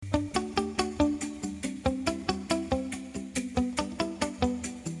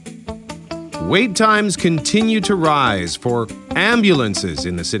Wait times continue to rise for ambulances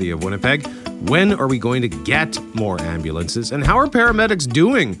in the city of Winnipeg. When are we going to get more ambulances? And how are paramedics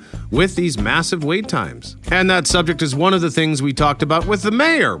doing with these massive wait times? And that subject is one of the things we talked about with the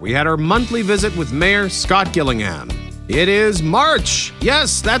mayor. We had our monthly visit with Mayor Scott Gillingham. It is March.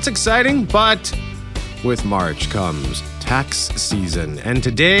 Yes, that's exciting, but with March comes tax season. And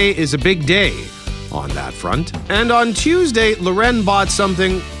today is a big day on that front. And on Tuesday, Loren bought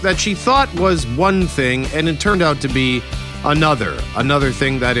something that she thought was one thing, and it turned out to be another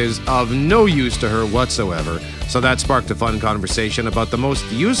thing that is of no use to her whatsoever. So that sparked a fun conversation about the most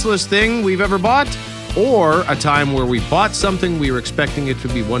useless thing we've ever bought, or a time where we bought something we were expecting it to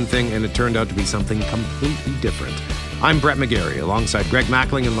be one thing and it turned out to be something completely different. I'm Brett McGarry, alongside Greg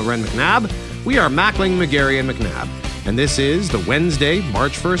Mackling and Loren McNabb. We are Mackling, McGarry, and McNabb, and this is the Wednesday,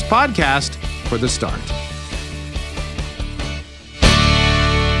 March 1st podcast for The Start.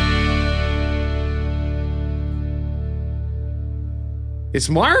 It's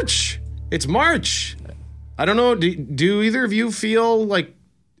March. It's March. I don't know. Do either of you feel like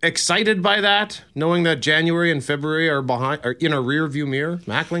excited by that, knowing that January and February are in a rear view mirror?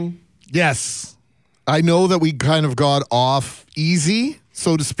 Mackling? Yes. I know that we kind of got off easy,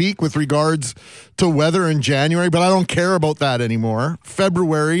 so to speak, with regards to weather in January, but I don't care about that anymore.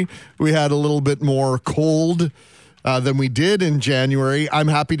 February, we had a little bit more cold than we did in January. I'm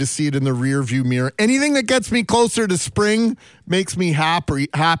happy to see it in the rear view mirror. Anything that gets me closer to spring makes me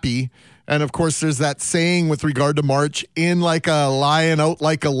happy. And of course, there's that saying with regard to March, in like a lion, out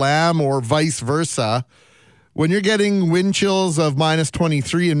like a lamb, or vice versa. When you're getting wind chills of minus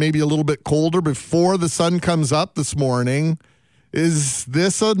 23 and maybe a little bit colder before the sun comes up this morning, is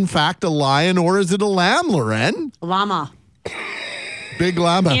this in fact a lion or is it a lamb, Loren? Llama. Big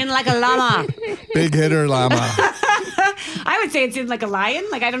llama. In like a llama. Big hitter llama. I would say it's in like a lion.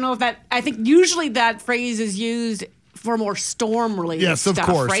 Like, I don't know if that, I think usually that phrase is used for more storm-related stuff, of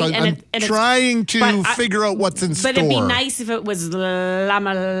course. right? I'm trying to figure out what's in store. But it'd be nice if it was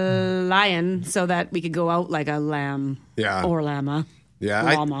llama lion so that we could go out like a lamb or llama.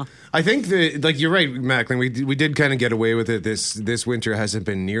 Yeah, I think that, like, you're right, Macklin. We did kind of get away with it. This winter hasn't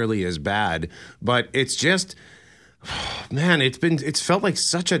been nearly as bad, but it's just, man, it's felt like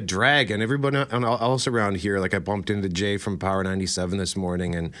such a drag. And everybody else around here, like I bumped into Jay from Power 97 this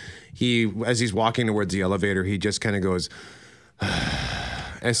morning, and as he's walking towards the elevator, he just kind of goes.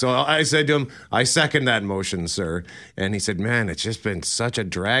 And so I said to him, I second that motion, sir. And he said, man, it's just been such a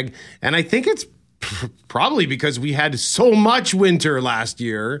drag. And I think it's probably because we had so much winter last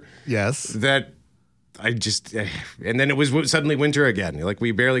year. Yes. That and then it was suddenly winter again. Like,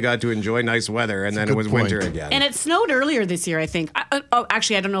 we barely got to enjoy nice weather, and then it was winter again. And it snowed earlier this year, I think.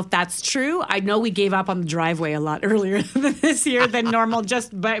 Actually, I don't know if that's true. I know we gave up on the driveway a lot earlier this year than normal,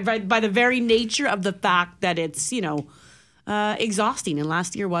 just by the very nature of the fact that it's, exhausting, and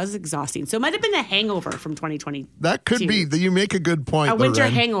last year was exhausting. So it might have been a hangover from 2020. That could be. You make a good point. A winter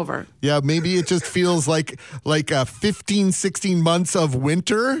Loren. hangover. Yeah, maybe it just feels like 15, 16 months of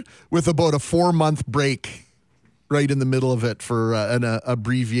winter with about a 4-month break right in the middle of it for an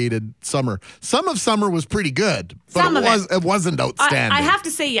abbreviated summer. Some of summer was pretty good, but it wasn't outstanding. I have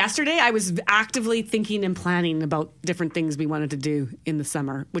to say, yesterday I was actively thinking and planning about different things we wanted to do in the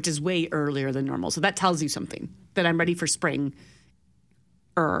summer, which is way earlier than normal. So that tells you something, that I'm ready for spring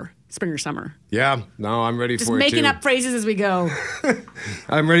or summer. Yeah, no, I'm ready for it too. Just making up phrases as we go.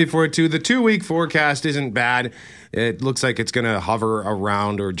 I'm ready for it too. The 2-week forecast isn't bad. It looks like it's going to hover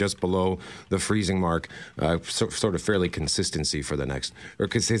around or just below the freezing mark, sort of fairly consistently for the next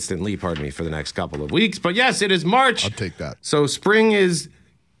couple of weeks. But yes, it is March. I'll take that. So spring is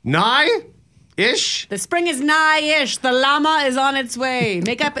nigh-ish. The spring is nigh-ish. The llama is on its way.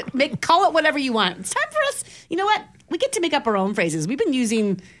 Call it whatever you want. It's time for us. You know what? We get to make up our own phrases. We've been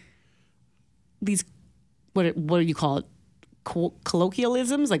using these, what do you call it?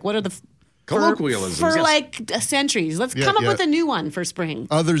 Colloquialisms? Like, what are the... Colloquialisms, for yes. like centuries. Let's come up with a new one for spring.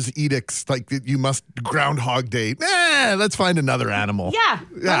 Others' edicts, like you must Groundhog Day. Let's find another animal. Yeah.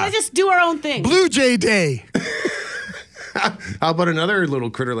 Let's just do our own thing. Blue Jay Day. How about another little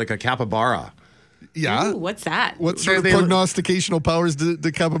critter like a capybara? Yeah. Ooh, what's that? What sort of prognosticational powers do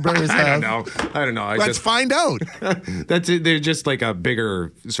capybaras have? I don't know. Let's find out. That's it. They're just like a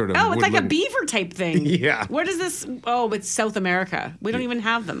bigger sort of it's like a beaver type thing. Yeah. Where does this... Oh, it's South America. We don't even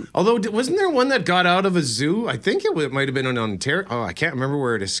have them. Although, wasn't there one that got out of a zoo? I think it might have been in Ontario. Oh, I can't remember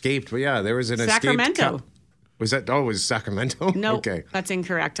where it escaped. But yeah, there was an Sacramento. Was that? Oh, it was Sacramento? No, Okay. that's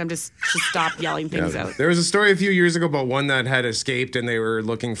incorrect. I'm just stop yelling things out. There was a story a few years ago about one that had escaped, and they were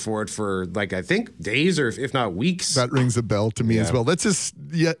looking for it for, like, I think days or if not weeks. That rings a bell to me as well. Let's just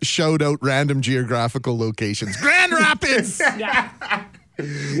shout out random geographical locations. Grand Rapids! Yeah.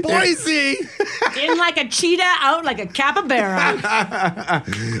 Boise! In like a cheetah, out like a capybara.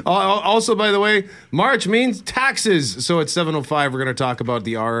 Also, by the way, March means taxes. So at 7:05, we're going to talk about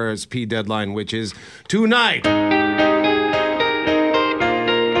the RRSP deadline, which is tonight.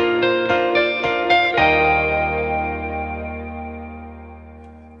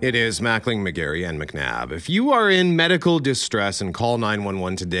 It is Mackling, McGarry, and McNabb. If you are in medical distress and call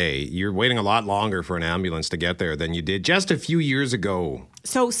 911 today, you're waiting a lot longer for an ambulance to get there than you did just a few years ago.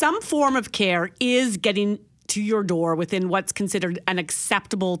 So some form of care is getting to your door within what's considered an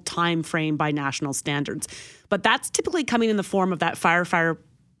acceptable time frame by national standards. But that's typically coming in the form of that firefighter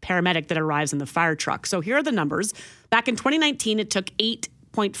paramedic that arrives in the fire truck. So here are the numbers. Back in 2019, it took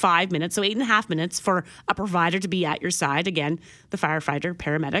 8.5 minutes, so 8.5 minutes for a provider to be at your side. Again, the firefighter,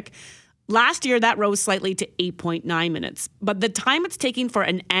 paramedic. Last year, that rose slightly to 8.9 minutes. But the time it's taking for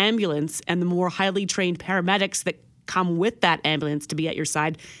an ambulance and the more highly trained paramedics that come with that ambulance to be at your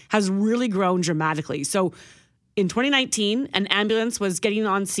side has really grown dramatically. So in 2019, an ambulance was getting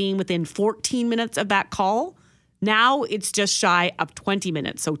on scene within 14 minutes of that call. Now it's just shy of 20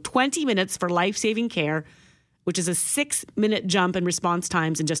 minutes. So 20 minutes for life-saving care, which is a 6-minute jump in response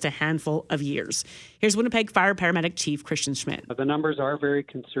times in just a handful of years. Here's Winnipeg Fire Paramedic Chief Christian Schmidt. The numbers are very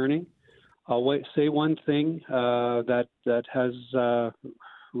concerning. I'll say one thing that has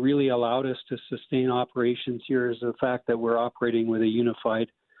really allowed us to sustain operations here is the fact that we're operating with a unified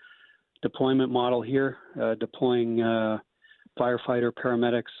deployment model here, deploying firefighter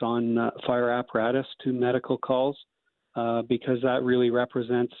paramedics on fire apparatus to medical calls. Because that really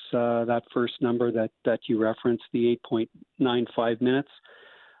represents that first number that you referenced, the 8.95 minutes.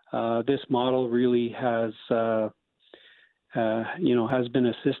 This model really has been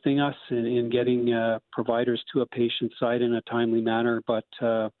assisting us in getting providers to a patient's side in a timely manner. But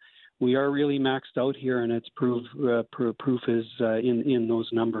we are really maxed out here, and its proof is in those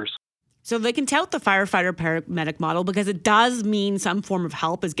numbers. So they can tout the firefighter paramedic model because it does mean some form of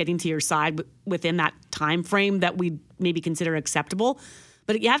help is getting to your side within that time frame that we maybe consider acceptable.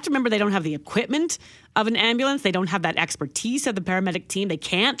 But you have to remember they don't have the equipment of an ambulance. They don't have that expertise of the paramedic team. They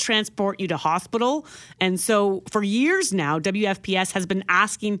can't transport you to hospital. And so for years now, WFPS has been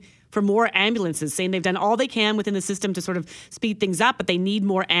asking for more ambulances, saying they've done all they can within the system to sort of speed things up, but they need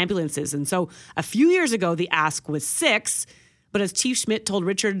more ambulances. And so a few years ago, the ask was 6. But as Chief Schmidt told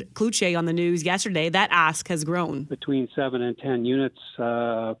Richard Cloutier on the news yesterday, that ask has grown. Between 7 and 10 units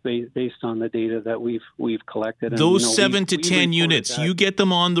based on the data that we've collected. Those 7 to 10 units, you get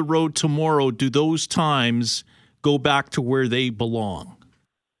them on the road tomorrow. Do those times go back to where they belong?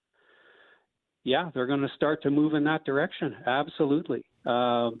 Yeah, they're going to start to move in that direction. Absolutely.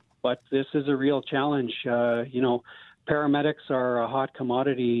 But this is a real challenge. Paramedics are a hot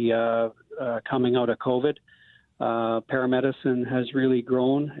commodity coming out of COVID. Paramedicine has really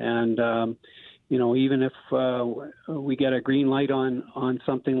grown, and even if we get a green light on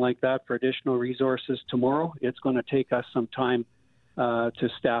something like that for additional resources tomorrow, it's going to take us some time to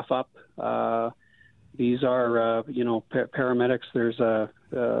staff up. These are paramedics. There's a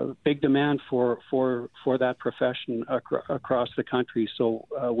big demand for that profession across the country, so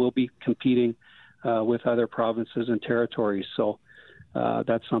we'll be competing with other provinces and territories. So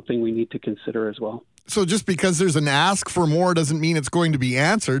that's something we need to consider as well. So just because there's an ask for more doesn't mean it's going to be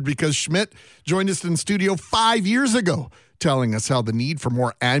answered, because Schmidt joined us in studio 5 years ago telling us how the need for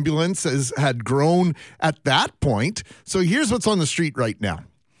more ambulances had grown at that point. So here's what's on the street right now.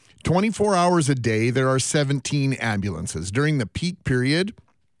 24 hours a day, there are 17 ambulances. During the peak period,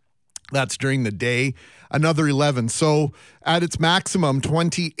 that's during the day, another 11. So at its maximum,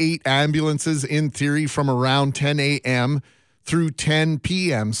 28 ambulances in theory from around 10 a.m. through 10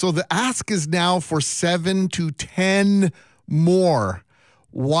 p.m. So the ask is now for 7 to 10 more.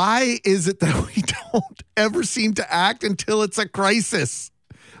 Why is it that we don't ever seem to act until it's a crisis?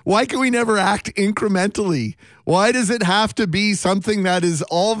 Why can we never act incrementally? Why does it have to be something that is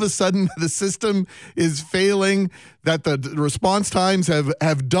all of a sudden the system is failing, that the response times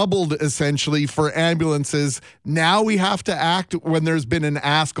have doubled essentially for ambulances? Now we have to act when there's been an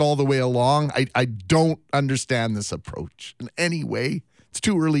ask all the way along. I don't understand this approach in any way. It's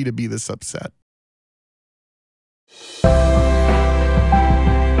too early to be this upset.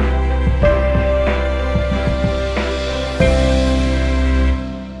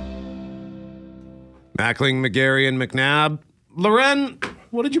 Mackling, McGarry, and McNabb. Loren,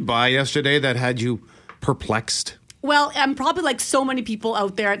 what did you buy yesterday that had you perplexed? Well, I'm probably like so many people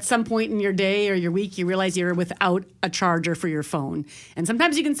out there. At some point in your day or your week, you realize you're without a charger for your phone. And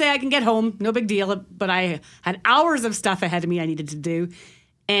sometimes you can say, I can get home, no big deal. But I had hours of stuff ahead of me I needed to do.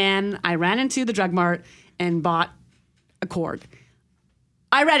 And I ran into the drug mart and bought a cord.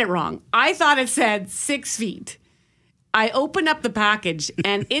 I read it wrong. I thought it said 6 feet. I opened up the package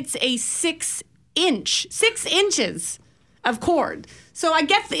and it's a 6 inches of cord. So I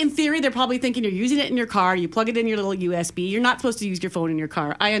guess in theory, they're probably thinking you're using it in your car. You plug it in your little USB. You're not supposed to use your phone in your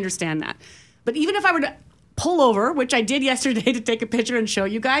car. I understand that. But even if I were to pull over, which I did yesterday to take a picture and show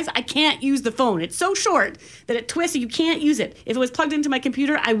you guys, I can't use the phone. It's so short that it twists and you can't use it. If it was plugged into my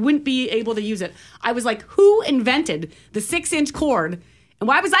computer, I wouldn't be able to use it. I was like, who invented the 6-inch cord? And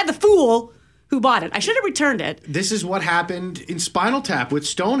why was I the fool who bought it? I should have returned it. This is what happened in Spinal Tap with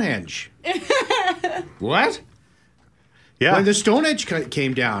Stonehenge. What? Yeah. When the Stonehenge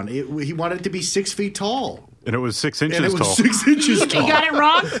came down, he wanted it to be 6 feet tall. And it was 6 inches And it was tall. 6 inches tall. You got it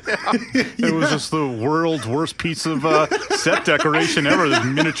wrong? It was just the world's worst piece of set decoration ever. This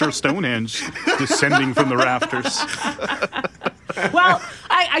miniature Stonehenge descending from the rafters. Well,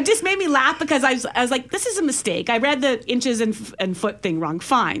 I just made me laugh because I was like, this is a mistake. I read the inches and foot thing wrong.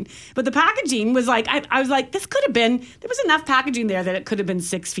 Fine. But the packaging was like, I was like, this could have been, there was enough packaging there that it could have been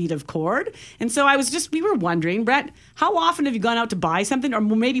 6 feet of cord. And so we were wondering, Brett, how often have you gone out to buy something, or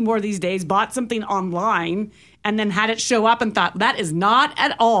maybe more these days, bought something online and then had it show up and thought, that is not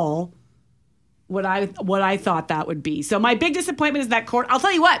at all what I thought that would be. So my big disappointment is that cord. I'll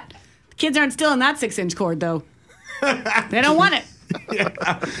tell you what, kids aren't still in that 6-inch cord, though. They don't want it.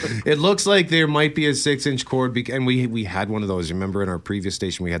 Yeah. It looks like there might be a 6-inch cord, and we had one of those. Remember in our previous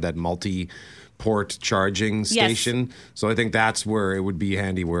station, we had that multi-port charging station. Yes. So I think that's where it would be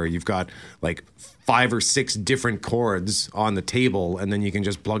handy, where you've got like 5 or 6 different cords on the table, and then you can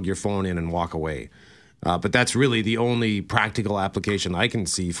just plug your phone in and walk away. But that's really the only practical application I can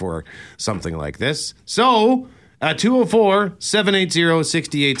see for something like this. So,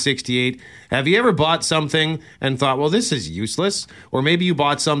 204-780-6868. Have you ever bought something and thought, well, this is useless? Or maybe you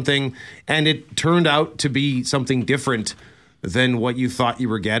bought something and it turned out to be something different than what you thought you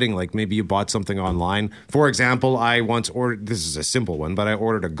were getting. Like maybe you bought something online. For example, I once ordered, this is a simple one, but I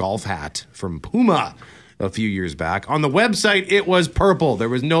ordered a golf hat from Puma a few years back. On the website, it was purple. There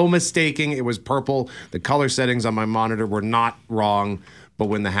was no mistaking. It was purple. The color settings on my monitor were not wrong, but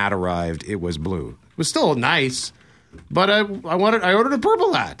when the hat arrived, it was blue. It was still nice, but I ordered a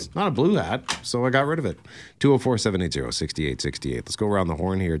purple hat, not a blue hat, so I got rid of it. 204-780-6868. Let's go around the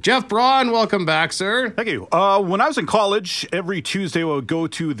horn here. Jeff Braun, welcome back, sir. Thank you. When I was in college, every Tuesday I would go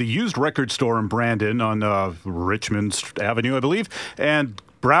to the used record store in Brandon on Richmond Avenue, I believe, and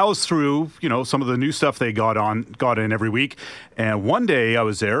browse through, some of the new stuff they got in every week. And one day I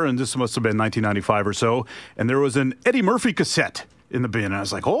was there, and this must have been 1995 or so, and there was an Eddie Murphy cassette in the bin. And I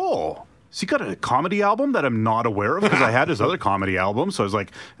was like, oh, has he got a comedy album that I'm not aware of? Because I had his other comedy album. So I was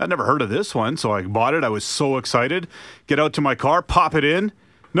like, I'd never heard of this one. So I bought it. I was so excited. Get out to my car, pop it in.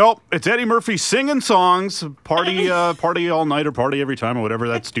 Nope, it's Eddie Murphy singing songs, party all night or party every time or whatever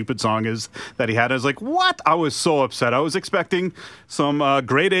that stupid song is that he had. I was like, what? I was so upset. I was expecting some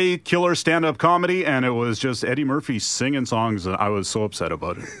grade A killer stand-up comedy, and it was just Eddie Murphy singing songs, and I was so upset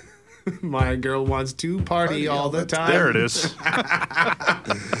about it. My girl wants to party all the time. There it is.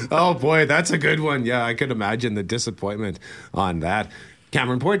 Oh, boy, that's a good one. Yeah, I could imagine the disappointment on that.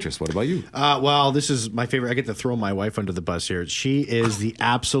 Cameron Poitras, what about you? Well, this is my favorite. I get to throw my wife under the bus here. She is the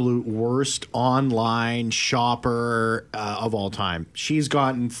absolute worst online shopper of all time. She's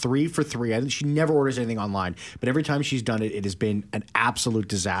gotten 3 for 3. I think she never orders anything online, but every time she's done it, it has been an absolute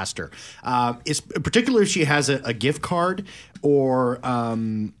disaster. It's particularly if she has a gift card or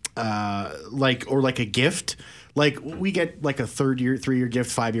like a gift. Like we get like a 3-year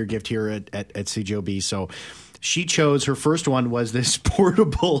gift, 5-year gift here at CJOB. So she chose, her first one was this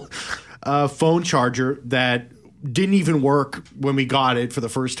portable phone charger that didn't even work when we got it for the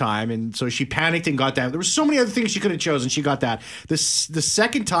first time. And so she panicked and got that. There were so many other things she could have chosen. She got that. The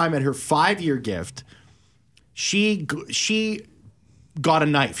second time at her 5-year gift, she got a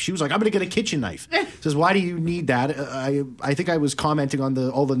knife. She was like, I'm going to get a kitchen knife. Says, why do you need that? I think I was commenting on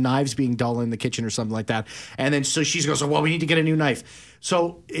all the knives being dull in the kitchen or something like that. And then so she goes, well, we need to get a new knife.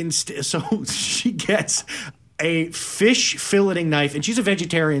 So she gets a fish filleting knife, and she's a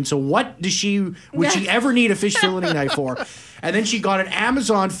vegetarian. So would she ever need a fish filleting knife for? And then she got an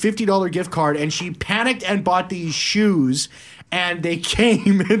Amazon $50 gift card, and she panicked and bought these shoes. And they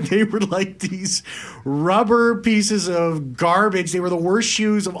came, and they were like these rubber pieces of garbage. They were the worst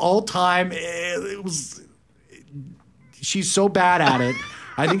shoes of all time. She's so bad at it.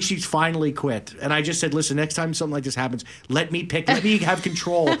 I think she's finally quit. And I just said, listen, next time something like this happens, let me have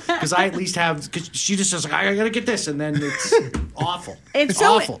control, because I at least have, because she just says, I got to get this. And then it's awful. It's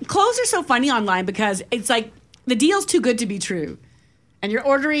awful. Clothes are so funny online because it's like the deal's too good to be true. And you're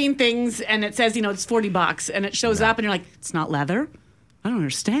ordering things and it says, it's $40 and it shows up and you're like, it's not leather. I don't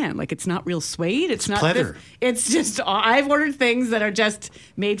understand. Like, it's not real suede. It's not pleather. It's just, I've ordered things that are just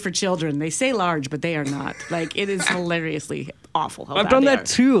made for children. They say large, but they are not. Like, it is hilariously awful. I've done that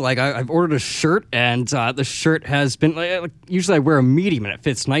too. Like, I've ordered a shirt, and the shirt has been, like, usually I wear a medium and it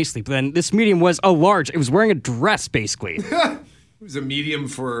fits nicely, but then this medium was a large. It was wearing a dress, basically. It was a medium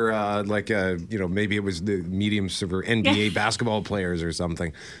for, maybe it was the mediums for NBA basketball players or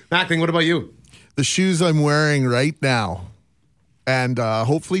something. Mackling, what about you? The shoes I'm wearing right now. And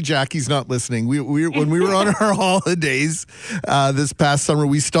hopefully Jackie's not listening. When we were on our holidays this past summer,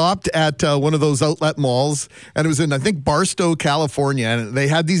 we stopped at one of those outlet malls, and it was in, I think, Barstow, California, and they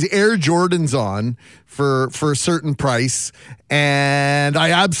had these Air Jordans on for a certain price, and I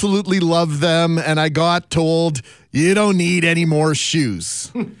absolutely loved them, and I got told, you don't need any more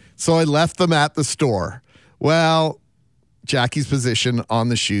shoes. So I left them at the store. Well, Jackie's position on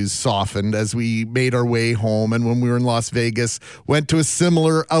the shoes softened as we made our way home. And when we were in Las Vegas, went to a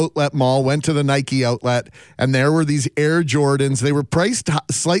similar outlet mall, went to the Nike outlet, and there were these Air Jordans. They were priced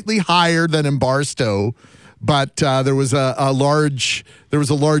slightly higher than in Barstow, but there was a large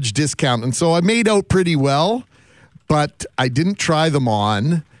discount. And so I made out pretty well, but I didn't try them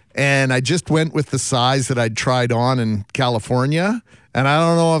on. And I just went with the size that I'd tried on in California. And I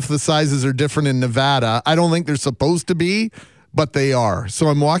don't know if the sizes are different in Nevada. I don't think they're supposed to be, but they are. So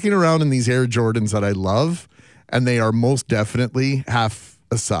I'm walking around in these Air Jordans that I love, and they are most definitely half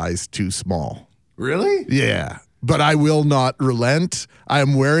a size too small. Really? Yeah. But I will not relent. I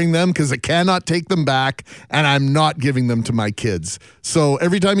am wearing them because I cannot take them back, and I'm not giving them to my kids. So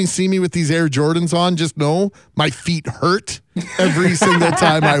every time you see me with these Air Jordans on, just know my feet hurt every single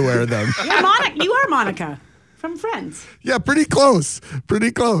time I wear them. You are Monica. From Friends. Yeah, pretty close.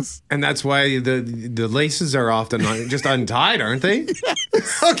 Pretty close. And that's why the laces are often just untied, aren't they?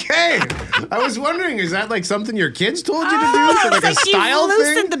 Okay. I was wondering, is that like something your kids told you to do? Oh, Like a style you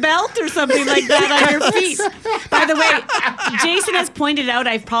thing? loosened the belt or something like that on your feet. By the way, Jason has pointed out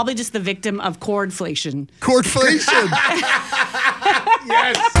I've probably just the victim of cordflation. Cordflation.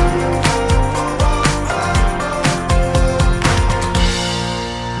 Yes.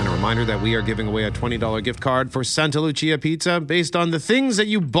 Reminder that we are giving away a $20 gift card for Santa Lucia Pizza based on the things that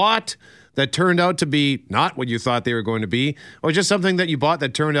you bought that turned out to be not what you thought they were going to be, or just something that you bought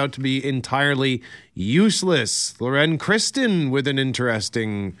that turned out to be entirely useless. Loren Kristen with an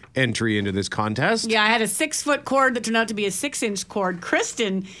interesting entry into this contest. Yeah, I had a 6-foot cord that turned out to be a 6-inch cord.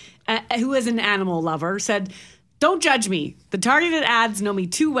 Kristen, who is an animal lover, said, "Don't judge me. The targeted ads know me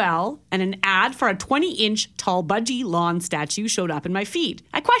too well, and an ad for a 20-inch tall budgie lawn statue showed up in my feed.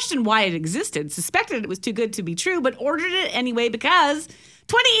 I questioned why it existed, suspected it was too good to be true, but ordered it anyway because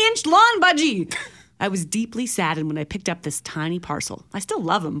 20-inch lawn budgie." I was deeply saddened when I picked up this tiny parcel. I still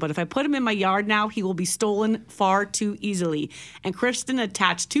love him, but if I put him in my yard now, he will be stolen far too easily. And Kristen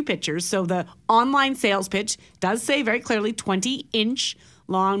attached 2 pictures, so the online sales pitch does say very clearly 20-inch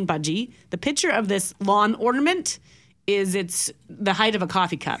lawn budgie. The picture of this lawn ornament it's the height of a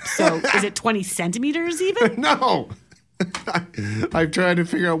coffee cup. So is it 20 centimeters even? No. I'm trying to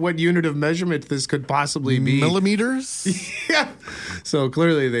figure out what unit of measurement this could possibly be. Millimeters? Yeah. So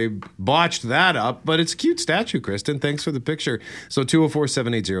clearly they botched that up, but it's a cute statue, Kristen. Thanks for the picture. So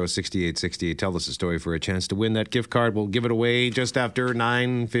 204-780-6868. Tell us a story for a chance to win that gift card. We'll give it away just after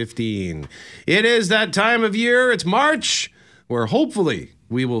 9:15. It is that time of year. It's March, where hopefully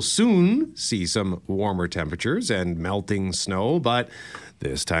we will soon see some warmer temperatures and melting snow, but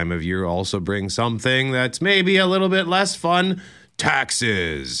this time of year also brings something that's maybe a little bit less fun: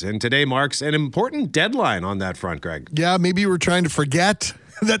 taxes. And today marks an important deadline on that front, Greg. Yeah, maybe you were trying to forget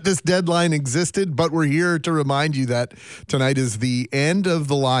that this deadline existed, but we're here to remind you that tonight is the end of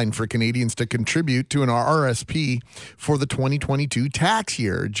the line for Canadians to contribute to an RRSP for the 2022 tax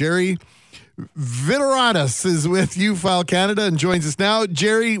year. Jerry Viteratus is with YouFile Canada and joins us now.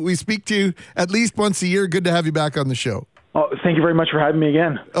 Jerry, we speak to you at least once a year. Good to have you back on the show. Oh, thank you very much for having me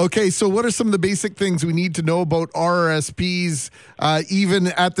again. Okay, so what are some of the basic things we need to know about RRSPs, even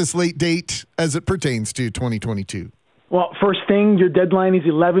at this late date as it pertains to 2022? Well, first thing, your deadline is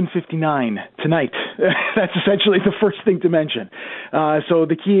 11:59 tonight. That's essentially the first thing to mention. So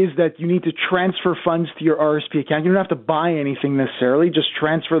the key is that you need to transfer funds to your RRSP account. You don't have to buy anything necessarily. Just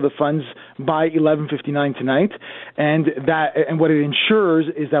transfer the funds by 11:59 tonight, and what it ensures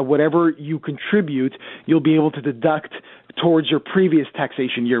is that whatever you contribute, you'll be able to deduct towards your previous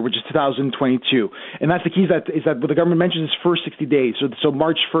taxation year, which is 2022. And that's the key, is that what the government mentions is first 60 days. So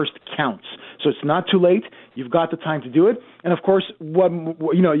March 1st counts. So it's not too late. You've got the time to do it. And of course,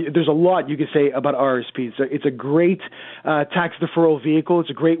 there's a lot you could say about RRSP. It's a great tax deferral vehicle. It's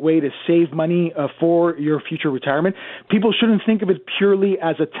a great way to save money for your future retirement. People shouldn't think of it purely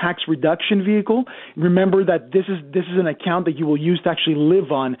as a tax reduction vehicle. Remember that this is an account that you will use to actually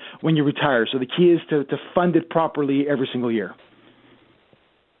live on when you retire. So the key is to fund it properly every single year.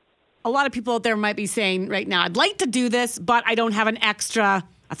 A lot of people out there might be saying right now, I'd like to do this, but I don't have an extra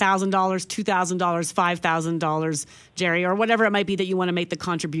 $1,000, $2,000, $5,000, Jerry, or whatever it might be that you want to make the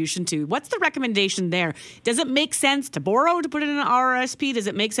contribution to. What's the recommendation there? Does it make sense to borrow to put it in an RRSP? Does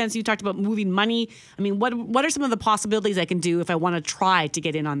it make sense? You talked about moving money. I mean, what are some of the possibilities I can do if I want to try to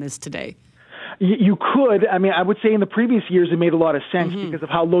get in on this today? You could. I mean, I would say in the previous years it made a lot of sense because of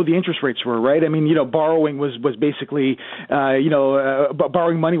how low the interest rates were, right? I mean, borrowing was basically,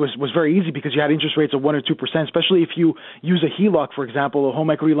 borrowing money was very easy because you had interest rates of 1 or 2%, especially if you use a HELOC, for example, a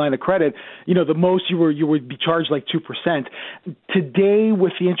home equity line of credit. The most you would be charged like 2%. Today,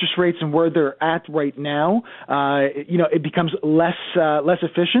 with the interest rates and where they're at right now, it becomes less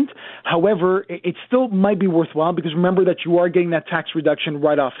efficient. However, it still might be worthwhile because remember that you are getting that tax reduction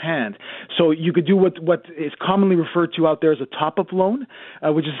right offhand. So you could do what is commonly referred to out there as a top-up loan,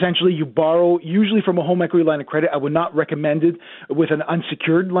 which is essentially you borrow usually from a home equity line of credit. I would not recommend it with an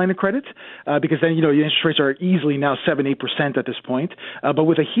unsecured line of credit because then, the interest rates are easily now 7-8% at this point. But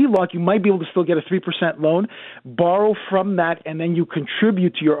with a HELOC, you might be able to still get a 3% loan, borrow from that, and then you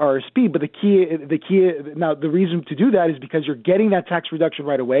contribute to your RRSP. But the key now, the reason to do that is because you're getting that tax reduction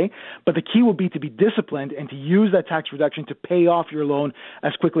right away. But the key will be to be disciplined and to use that tax reduction to pay off your loan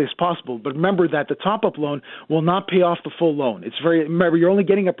as quickly as possible. But remember that the top-up loan will not pay off the full loan. Remember, you're only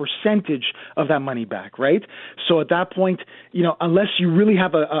getting a percentage of that money back, right? So at that point, unless you really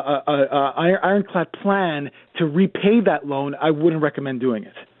have a ironclad plan to repay that loan, I wouldn't recommend doing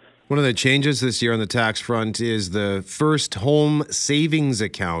it. One of the changes this year on the tax front is the first home savings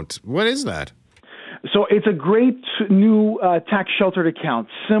account. What is that? So it's a great new tax sheltered account,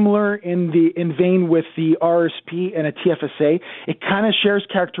 similar in vein with the RRSP and a TFSA. It kind of shares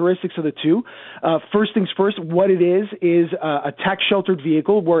characteristics of the two. First things first, what it is a tax sheltered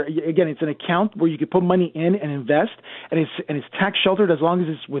vehicle where, again, it's an account where you can put money in and invest, and it's tax sheltered as long as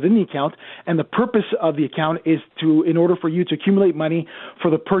it's within the account. And the purpose of the account is in order for you to accumulate money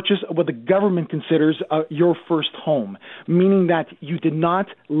for the purchase of what the government considers your first home, meaning that you did not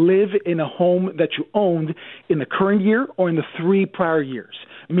live in a home that you owned in the current year or in the 3 prior years,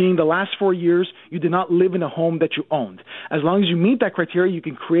 meaning the last 4 years you did not live in a home that you owned. As long as you meet that criteria, you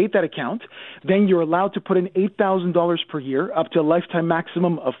can create that account. Then you're allowed to put in $8,000 per year up to a lifetime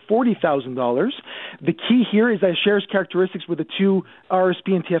maximum of $40,000. The key here is that it shares characteristics with the two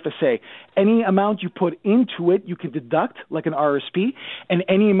RRSP and TFSA. Any amount you put into it, you can deduct like an RRSP, and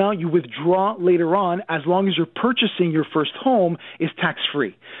any amount you withdraw later on, as long as you're purchasing your first home, is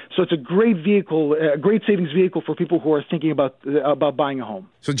tax-free. So it's a great vehicle, a great savings vehicle for people who are thinking about buying a home.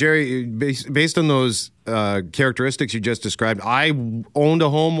 So, Jerry, based on those characteristics you just described, I owned a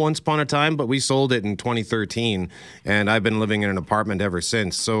home once upon a time, but we sold it in 2013, and I've been living in an apartment ever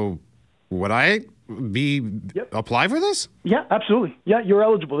since. So would I apply for this? Yeah, absolutely. Yeah, you're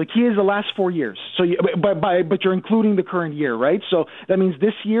eligible. The key is the last 4 years. So, but you're including the current year, right? So that means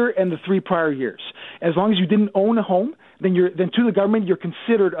this year and the 3 prior years. As long as you didn't own a home, then to the government you're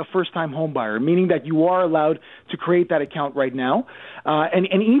considered a first-time home buyer, meaning that you are allowed to create that account right now. And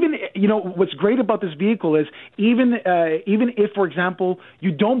even what's great about this vehicle is even if, for example,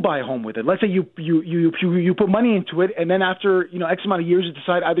 you don't buy a home with it. Let's say you put money into it, and then after X amount of years you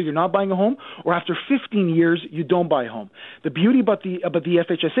decide either you're not buying a home, or after 15 years you don't buy a home. The beauty about the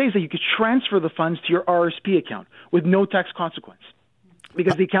FHSA is that you could transfer the funds to your RRSP account with no tax consequence,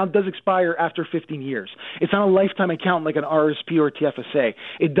 because the account does expire after 15 years. It's not a lifetime account like an RRSP or TFSA.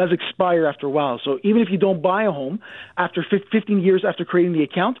 It does expire after a while. So even if you don't buy a home, after 15 years after creating the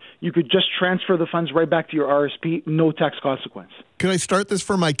account, you could just transfer the funds right back to your RRSP, no tax consequence. Can I start this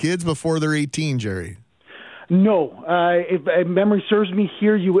for my kids before they're 18, Jerry? No. If memory serves me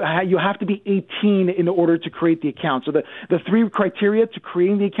here, you have to be 18 in order to create the account. So the 3 criteria to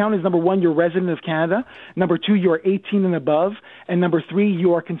creating the account is, number 1, you're a resident of Canada. Number 2, you're 18 and above. And number 3,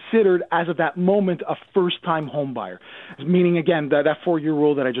 you are considered, as of that moment, a first-time home buyer, meaning, again, that 4-year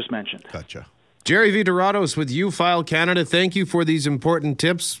rule that I just mentioned. Gotcha. Jerry Viterados with U-File Canada. Thank you for these important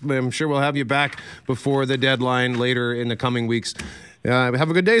tips. I'm sure we'll have you back before the deadline later in the coming weeks. Have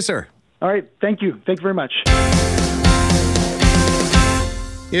a good day, sir. All right. Thank you. Thank you very much.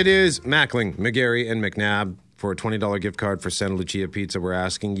 It is Mackling, McGarry, and McNabb for a $20 gift card for Santa Lucia Pizza. We're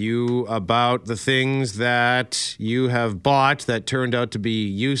asking you about the things that you have bought that turned out to be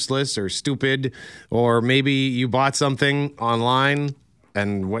useless or stupid, or maybe you bought something online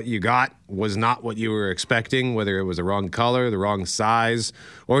and what you got was not what you were expecting, whether it was the wrong color, the wrong size,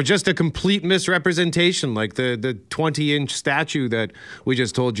 or just a complete misrepresentation, like the 20-inch statue that we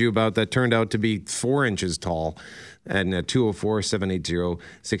just told you about that turned out to be 4 inches tall. And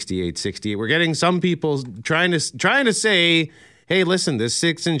 204-780-6868. We're getting some people trying to say, hey, listen, this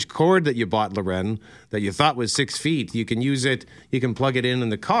 6-inch cord that you bought, Loren, that you thought was 6 feet, you can use it, you can plug it in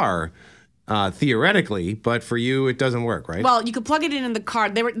the car. Theoretically, but for you, it doesn't work, right? Well, you could plug it in the car.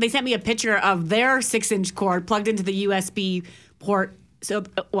 They sent me a picture of their 6-inch cord plugged into the USB port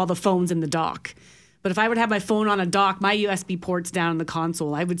while the phone's in the dock. But if I would have my phone on a dock, my USB port's down in the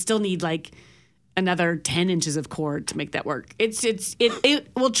console. I would still need like another 10 inches of cord to make that work. It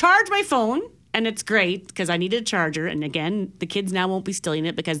will charge my phone, and it's great because I needed a charger. And again, the kids now won't be stealing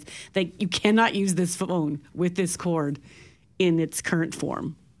it because you cannot use this phone with this cord in its current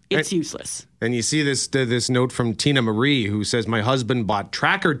form. It's useless. And you see this note from Tina Marie, who says, my husband bought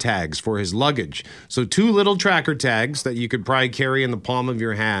tracker tags for his luggage. So 2 little tracker tags that you could probably carry in the palm of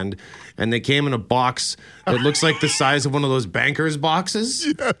your hand. And they came in a box that looks like the size of one of those banker's boxes.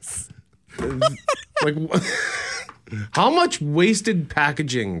 Yes. Like, how much wasted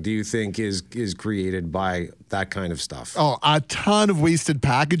packaging do you think is created by that kind of stuff? Oh, a ton of wasted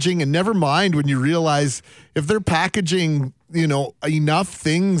packaging. And never mind when you realize if they're packaging, enough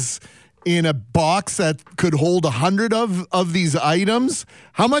things in a box that could hold 100 of these items,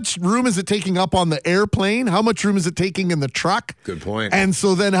 how much room is it taking up on the airplane? How much room is it taking in the truck? Good point. And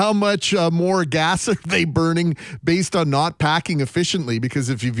so then how much more gas are they burning based on not packing efficiently? Because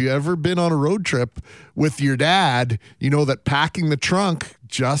if you've ever been on a road trip with your dad, you know that packing the trunk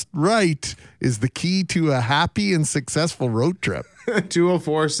just right is the key to a happy and successful road trip.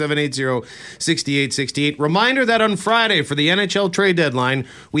 204-780-6868. Reminder that on Friday for the NHL trade deadline,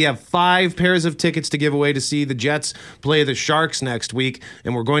 we have 5 pairs of tickets to give away to see the Jets play the Sharks next week.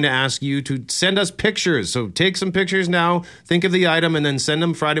 And we're going to ask you to send us pictures. So take some pictures now, think of the item, and then send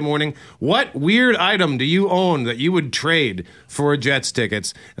them Friday morning. What weird item do you own that you would trade for Jets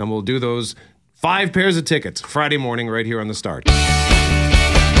tickets? And we'll do those 5 pairs of tickets Friday morning right here on The Start.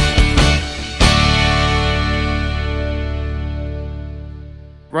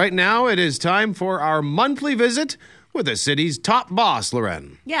 Right now, it is time for our monthly visit with the city's top boss,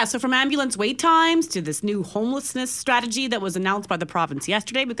 Loren. Yeah, so from ambulance wait times to this new homelessness strategy that was announced by the province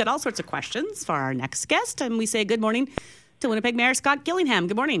yesterday, we've got all sorts of questions for our next guest. And we say good morning to Winnipeg Mayor Scott Gillingham.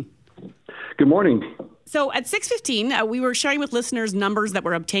 Good morning. Good morning. So at 6:15, we were sharing with listeners numbers that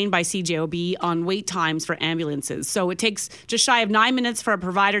were obtained by CJOB on wait times for ambulances. So it takes just shy of 9 minutes for a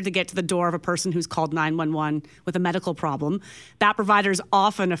provider to get to the door of a person who's called 911 with a medical problem. That provider is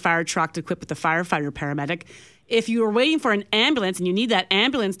often a fire truck equipped with a firefighter paramedic. If you are waiting for an ambulance and you need that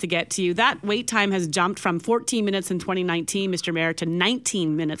ambulance to get to you, that wait time has jumped from 14 minutes in 2019, Mr. Mayor, to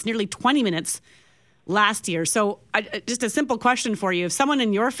 19 minutes, nearly 20 minutes last year. So just a simple question for you. If someone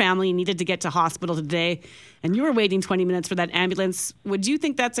in your family needed to get to hospital today and you were waiting 20 minutes for that ambulance, would you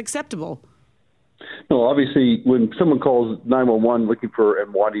think that's acceptable? No, obviously, when someone calls 911 looking for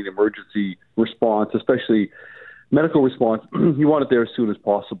and wanting emergency response, especially medical response, you want it there as soon as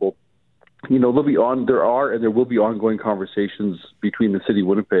possible. There are and there will be ongoing conversations between the city of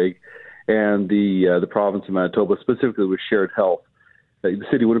Winnipeg and the province of Manitoba, specifically with Shared Health. The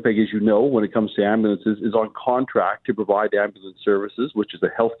city of Winnipeg, as you know, when it comes to ambulances, is on contract to provide ambulance services, which is a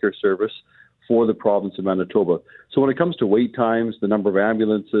healthcare service for the province of Manitoba. So when it comes to wait times, the number of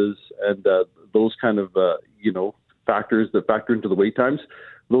ambulances, and those kind of factors that factor into the wait times,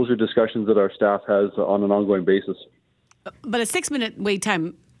 those are discussions that our staff has on an ongoing basis. But a 6-minute wait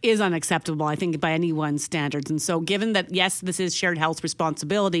time is unacceptable, I think, by anyone's standards. And so given that, yes, this is Shared Health's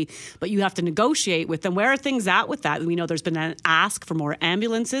responsibility, but you have to negotiate with them, where are things at with that? We know there's been an ask for more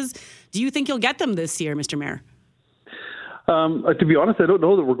ambulances. Do you think you'll get them this year, Mr. Mayor? To be honest, I don't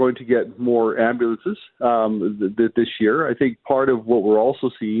know that we're going to get more ambulances this year. I think part of what we're also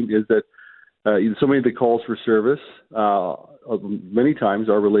seeing is that so many of the calls for service many times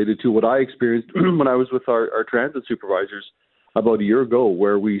are related to what I experienced when I was with our transit supervisors about a year ago,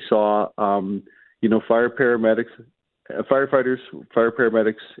 where we saw, firefighters, fire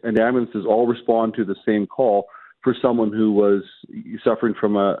paramedics, and ambulances all respond to the same call for someone who was suffering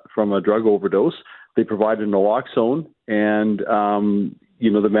from a drug overdose. They provided naloxone, and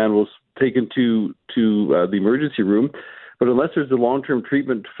the man was taken to the emergency room. But unless there's the long-term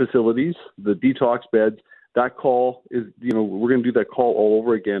treatment facilities, the detox beds, that call is, we're going to do that call all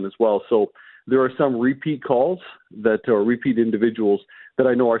over again as well. So there are some repeat calls that are repeat individuals that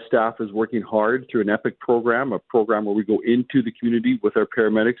I know our staff is working hard through an EPIC program, a program where we go into the community with our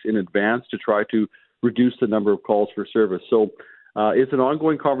paramedics in advance to try to reduce the number of calls for service. So it's an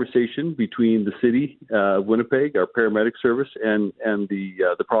ongoing conversation between the city of Winnipeg, our paramedic service, and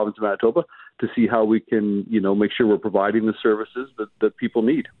the province of Manitoba to see how we can, make sure we're providing the services that people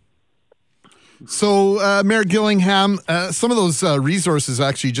need. So, Mayor Gillingham, some of those resources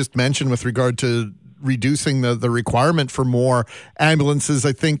actually just mentioned with regard to reducing the requirement for more ambulances,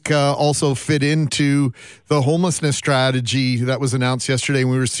 I think also fit into the homelessness strategy that was announced yesterday.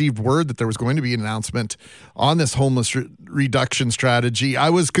 And we received word that there was going to be an announcement on this homeless reduction strategy. I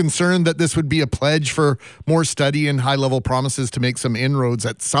was concerned that this would be a pledge for more study and high-level promises to make some inroads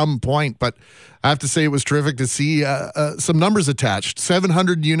at some point, but I have to say it was terrific to see some numbers attached.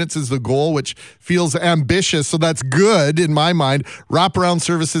 700 units is the goal, which feels ambitious, so that's good in my mind. Wraparound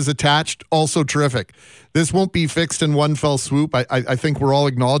services attached, also terrific. This won't be fixed in one fell swoop. I think we're all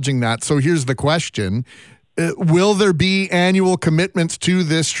acknowledging that. So here's the question. Will there be annual commitments to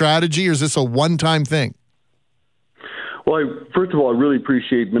this strategy, or is this a one-time thing? Well, first of all, I really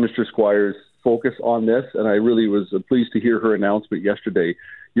appreciate Minister Squire's focus on this, and I really was pleased to hear her announcement yesterday.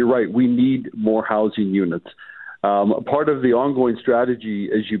 You're right, we need more housing units. Part of the ongoing strategy,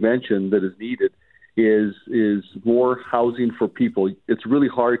 as you mentioned, that is needed is more housing for people. It's really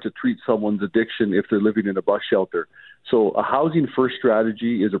hard to treat someone's addiction if they're living in a bus shelter. So a housing first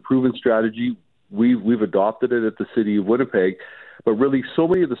strategy is a proven strategy. We've adopted it at the City of Winnipeg. But really, so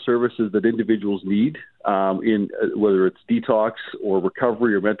many of the services that individuals need, in whether it's detox or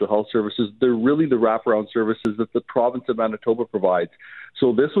recovery or mental health services, they're really the wraparound services that the province of Manitoba provides.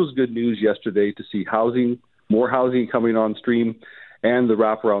 So this was good news yesterday to see more housing coming on stream, and the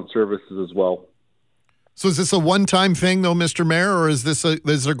wraparound services as well. So is this a one-time thing, though, Mr. Mayor, or is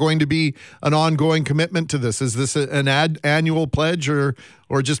there going to be an ongoing commitment to this? Is this an annual pledge or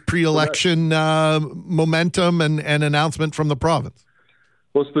just pre-election momentum and announcement from the province?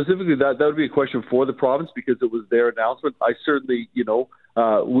 Well, specifically, that would be a question for the province because it was their announcement. I certainly, we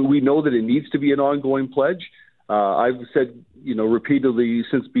know that it needs to be an ongoing pledge. I've said, repeatedly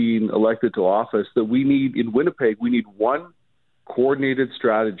since being elected to office that in Winnipeg, we need one coordinated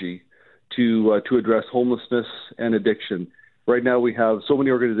strategy to address homelessness and addiction. Right now, we have so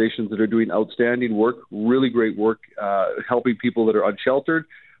many organizations that are doing outstanding work, really great work, helping people that are unsheltered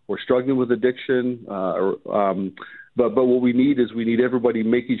or struggling with addiction. But what we need everybody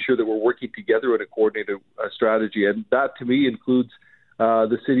making sure that we're working together in a coordinated strategy, and that to me includes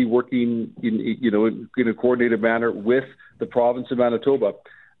the city working in a coordinated manner with the province of Manitoba.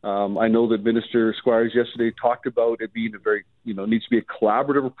 I know that Minister Squires yesterday talked about it being a very, needs to be a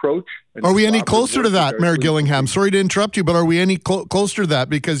collaborative approach. Are we any closer to that, Mayor Gillingham? Sorry to interrupt you, but are we any closer to that?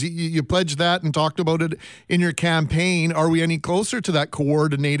 Because you pledged that and talked about it in your campaign. Are we any closer to that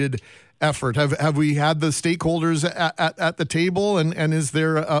coordinated effort? Have we had the stakeholders at the table, and is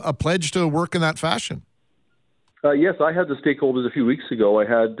there a pledge to work in that fashion? Yes, I had the stakeholders a few weeks ago. I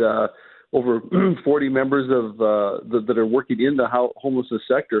had over 40 members of that are working in the homelessness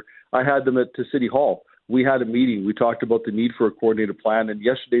sector. I had them to City Hall. We had a meeting. We talked about the need for a coordinated plan, and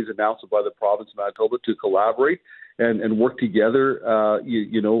yesterday's announcement by the province of Manitoba to collaborate and work together,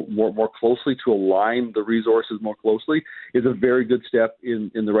 more closely to align the resources more closely is a very good step in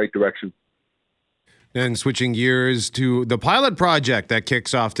the right direction. And switching gears to the pilot project that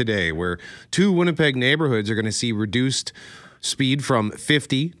kicks off today, where 2 Winnipeg neighborhoods are going to see reduced speed from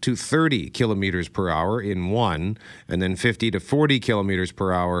 50 to 30 kilometers per hour in one, and then 50 to 40 kilometers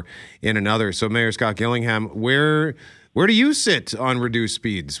per hour in another. So, Mayor Scott Gillingham, where do you sit on reduced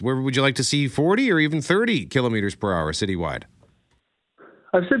speeds? Where would you like to see 40 or even 30 kilometers per hour citywide?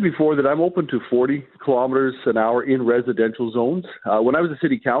 I've said before that I'm open to 40 kilometers an hour in residential zones. When I was a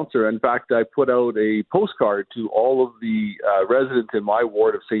city councillor, in fact, I put out a postcard to all of the residents in my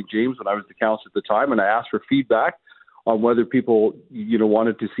ward of St. James when I was the councillor at the time, and I asked for feedback on whether people,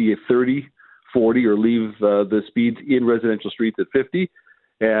 wanted to see a 30, 40, or leave the speeds in residential streets at 50.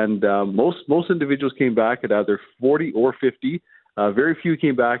 And most individuals came back at either 40 or 50. Very few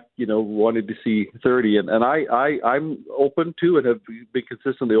came back, wanted to see 30. And I'm open to and have been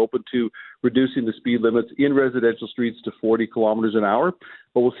consistently open to reducing the speed limits in residential streets to 40 kilometers an hour.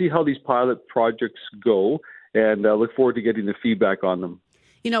 But we'll see how these pilot projects go, and look forward to getting the feedback on them.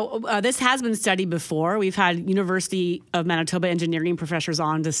 This has been studied before. We've had University of Manitoba engineering professors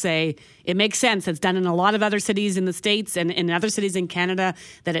on to say it makes sense. It's done in a lot of other cities in the States and in other cities in Canada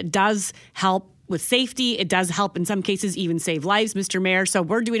that it does help with safety. It does help in some cases even save lives, Mr. Mayor. So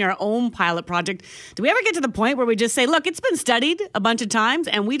we're doing our own pilot project. Do we ever get to the point where we just say, look, it's been studied a bunch of times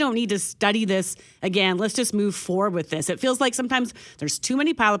and we don't need to study this again. Let's just move forward with this. It feels like sometimes there's too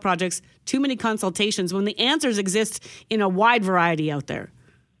many pilot projects, too many consultations when the answers exist in a wide variety out there.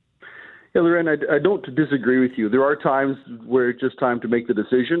 Yeah, Lorraine, I don't disagree with you. There are times where it's just time to make the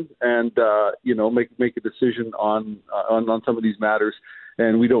decision and, make a decision on some of these matters,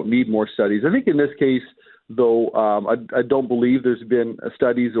 and we don't need more studies. I think in this case, though, I don't believe there's been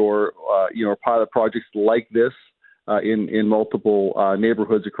studies or pilot projects like this in multiple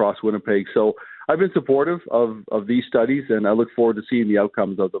neighborhoods across Winnipeg. So I've been supportive of these studies, and I look forward to seeing the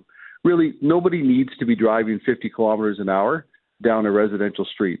outcomes of them. Really, nobody needs to be driving 50 kilometers an hour down a residential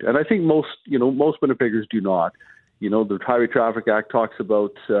street. And I think most Winnipeggers do not. The Highway Traffic Act talks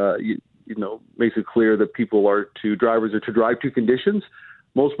about, makes it clear that drivers are to drive to conditions.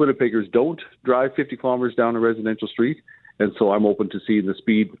 Most Winnipeggers don't drive 50 kilometers down a residential street. And so I'm open to seeing the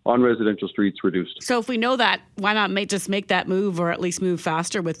speed on residential streets reduced. So if we know that, why not just make that move or at least move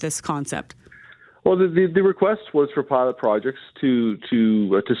faster with this concept? Well, the request was for pilot projects to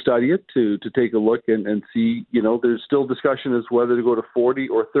study it, to take a look and see. There's still discussion as whether to go to 40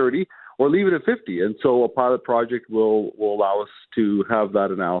 or 30 or leave it at 50. And so a pilot project will allow us to have that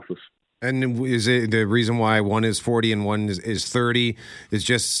analysis. And is it the reason why one is 40 and one is 30 is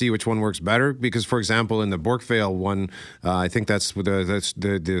just to see which one works better? Because, for example, in the Bourqueville one, I think that's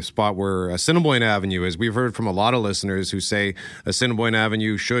the spot where Assiniboine Avenue is. We've heard from a lot of listeners who say Assiniboine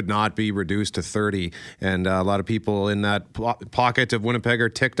Avenue should not be reduced to 30. And a lot of people in that pocket of Winnipeg are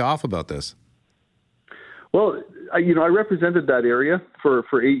ticked off about this. Well, I represented that area for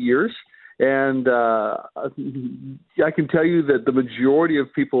 8 years. And I can tell you that the majority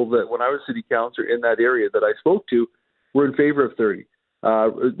of people that when I was city councillor in that area that I spoke to were in favor of 30.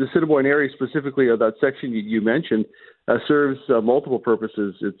 The Assiniboine area specifically, of that section you mentioned, serves multiple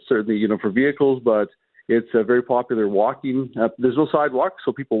purposes. It's certainly, for vehicles, but it's very popular walking. There's no sidewalk,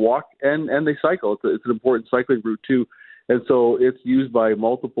 so people walk and they cycle. It's an important cycling route too. And so it's used by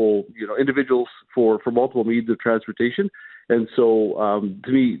multiple, individuals for multiple means of transportation. And so,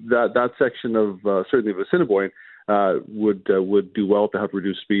 to me, that section of certainly of Assiniboine would do well to have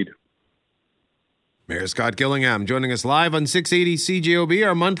reduced speed. Mayor Scott Gillingham joining us live on 680 CJOB,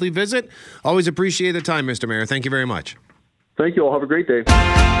 our monthly visit. Always appreciate the time, Mr. Mayor. Thank you very much. Thank you all. Have a great day.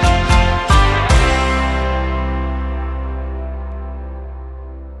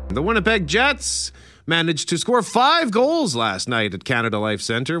 The Winnipeg Jets managed to score 5 goals last night at Canada Life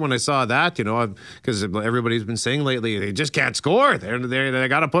Centre. When I saw that, because everybody's been saying lately, they just can't score. They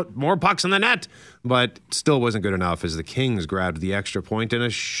got to put more pucks in the net. But still wasn't good enough as the Kings grabbed the extra point in a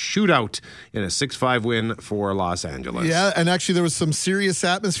shootout in a 6-5 win for Los Angeles. Yeah, and actually there was some serious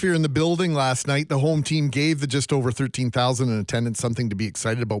atmosphere in the building last night. The home team gave the just over 13,000 in attendance something to be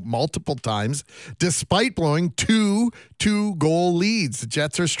excited about multiple times, despite blowing two 2-goal leads. The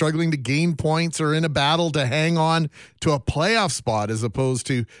Jets are struggling to gain points or in a battle to hang on to a playoff spot as opposed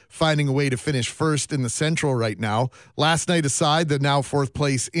to finding a way to finish first in the Central right now. Last night aside, the now 4th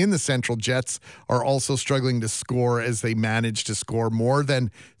place in the Central Jets are also struggling to score as they managed to score more than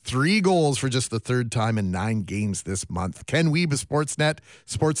 3 goals for just the 3rd time in 9 games this month. Ken Wiebe of Sportsnet,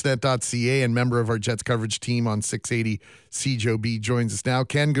 sportsnet.ca, and member of our Jets coverage team on 680 CJOB joins us now.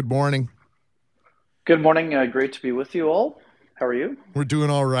 Ken, good morning. Good morning. Great to be with you all. How are you? We're doing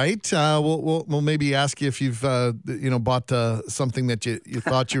all right. We'll maybe ask you if you've bought something that you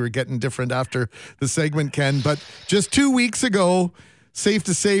thought you were getting different after the segment, Ken. But just 2 weeks ago, safe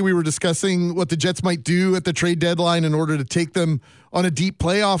to say we were discussing what the Jets might do at the trade deadline in order to take them on a deep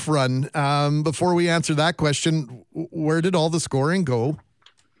playoff run. Before we answer that question, where did all the scoring go?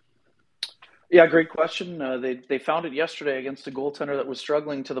 Yeah, great question. They found it yesterday against a goaltender that was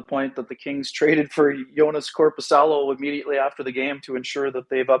struggling to the point that the Kings traded for Jonas Korpisalo immediately after the game to ensure that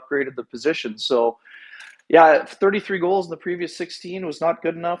they've upgraded the position. So, yeah, 33 goals in the previous 16 was not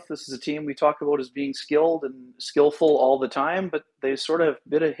good enough. This is a team we talk about as being skilled and skillful all the time, but they sort of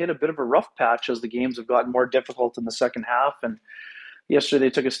hit a bit of a rough patch as the games have gotten more difficult in the second half. And yesterday they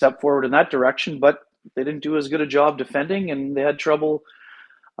took a step forward in that direction, but they didn't do as good a job defending, and they had trouble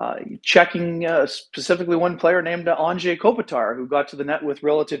checking specifically one player named Anze Kopitar, who got to the net with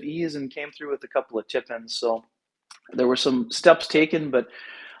relative ease and came through with a couple of tip-ins. So there were some steps taken, but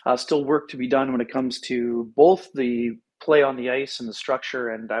still work to be done when it comes to both the play on the ice and the structure,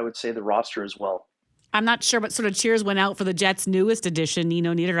 and I would say the roster as well. I'm not sure what sort of cheers went out for the Jets' newest addition,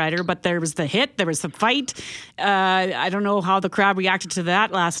 Nino Niederreiter, but there was the hit, there was the fight. I don't know how the crowd reacted to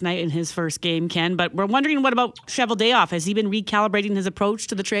that last night in his first game, Ken, but we're wondering, what about Cheveldayoff? Has he been recalibrating his approach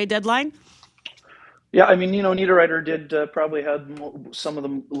to the trade deadline? Yeah, I mean, Niederreiter did probably had some of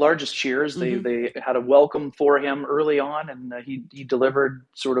the largest cheers. They had a welcome for him early on, and he delivered,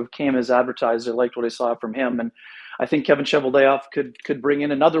 sort of came as advertised. I liked what I saw from him, and I think Kevin Cheveldayoff could bring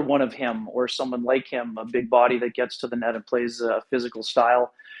in another one of him or someone like him, a big body that gets to the net and plays a physical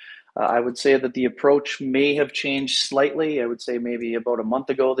style. I would say that the approach may have changed slightly. I would say maybe about a month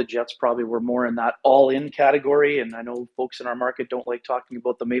ago, the Jets probably were more in that all-in category, and I know folks in our market don't like talking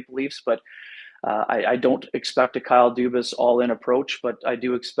about the Maple Leafs, but I don't expect a Kyle Dubas all-in approach, but I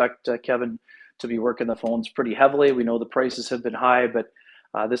do expect Kevin to be working the phones pretty heavily. We know the prices have been high, but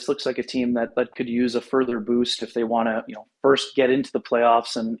this looks like a team that could use a further boost if they want to, first get into the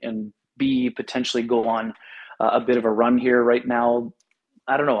playoffs and B, potentially go on a bit of a run here. Right now,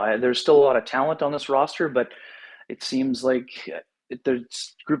 I don't know. There's still a lot of talent on this roster, but it seems like the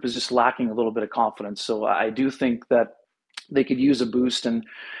group is just lacking a little bit of confidence. So I do think that they could use a boost, and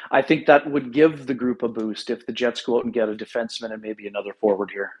I think that would give the group a boost if the Jets go out and get a defenseman and maybe another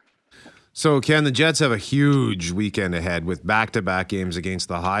forward here. So, Ken, the Jets have a huge weekend ahead with back-to-back games against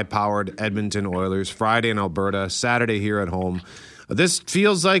the high-powered Edmonton Oilers, Friday in Alberta, Saturday here at home. This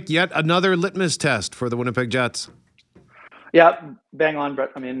feels like yet another litmus test for the Winnipeg Jets. Yeah, bang on, Brett.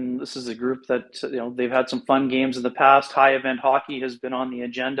 I mean, this is a group that, they've had some fun games in the past. High-event hockey has been on the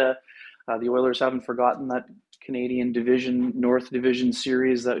agenda. The Oilers haven't forgotten that Canadian Division, North Division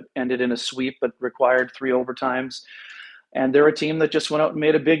series that ended in a sweep but required 3 overtimes. And they're a team that just went out and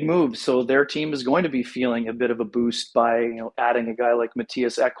made a big move. So their team is going to be feeling a bit of a boost by adding a guy like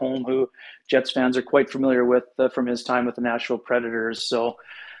Matthias Ekholm, who Jets fans are quite familiar with from his time with the Nashville Predators. So,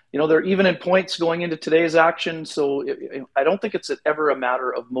 they're even in points going into today's action. So I don't think it's ever a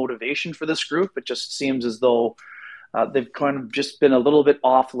matter of motivation for this group. It just seems as though they've kind of just been a little bit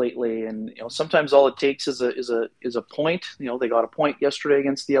off lately, and sometimes all it takes is a point. They got a point yesterday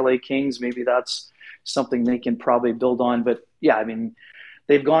against the LA Kings. Maybe that's something they can probably build on. But yeah, I mean,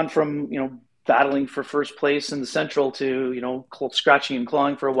 they've gone from battling for first place in the Central to scratching and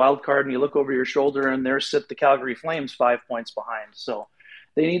clawing for a wild card, and you look over your shoulder and there sit the Calgary Flames 5 points behind. So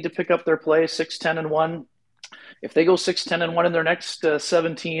they need to pick up their play 6-10-1. If they go 6-10-1 in their next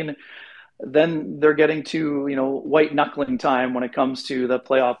 17. Then they're getting to, white knuckling time when it comes to the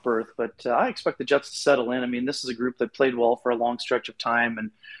playoff berth. But I expect the Jets to settle in. I mean, this is a group that played well for a long stretch of time. And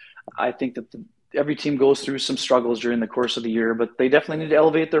I think that every team goes through some struggles during the course of the year, but they definitely need to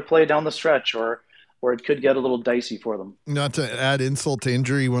elevate their play down the stretch or it could get a little dicey for them. Not to add insult to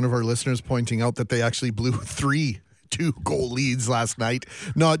injury, one of our listeners pointing out that they actually blew 2-goal leads last night,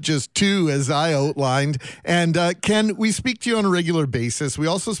 not just 2 as I outlined. And Ken, we speak to you on a regular basis. We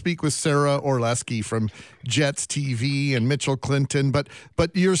also speak with Sarah Orleski from Jets TV and Mitchell Clinton, but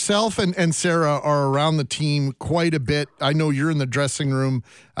yourself and Sarah are around the team quite a bit. I know you're in the dressing room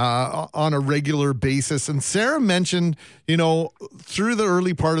on a regular basis. And Sarah mentioned, through the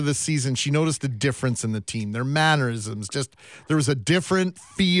early part of the season, she noticed a difference in the team, their mannerisms, just there was a different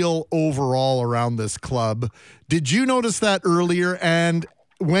feel overall around this club. Did you notice that earlier? And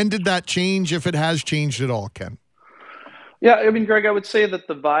when did that change, if it has changed at all, Ken? Yeah, I mean, Greg, I would say that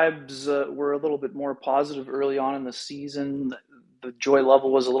the vibes were a little bit more positive early on in the season. The joy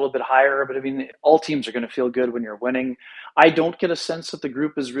level was a little bit higher, but I mean, all teams are going to feel good when you're winning. I don't get a sense that the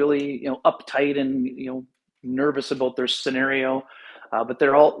group is really, uptight and, nervous about their scenario, but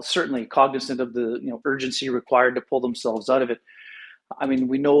they're all certainly cognizant of the, urgency required to pull themselves out of it. I mean,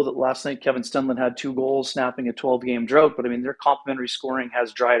 we know that last night Kevin Stenlund had 2 goals, snapping a 12-game drought, but I mean, their complementary scoring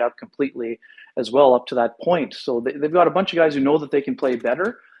has dried up completely as well up to that point. So they've got a bunch of guys who know that they can play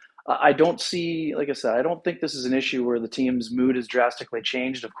better. I don't see, like I said, I don't think this is an issue where the team's mood has drastically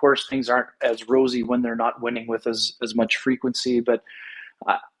changed. Of course, things aren't as rosy when they're not winning with as much frequency, but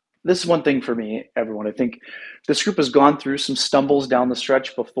this is one thing for me, everyone. I think this group has gone through some stumbles down the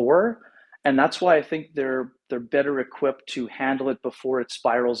stretch before, and that's why I think they're better equipped to handle it before it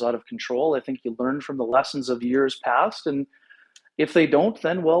spirals out of control. I think you learn from the lessons of years past, and if they don't,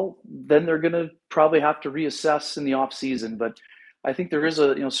 then they're going to probably have to reassess in the off season. But I think there is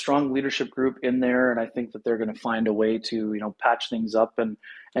a strong leadership group in there, and I think that they're going to find a way to patch things up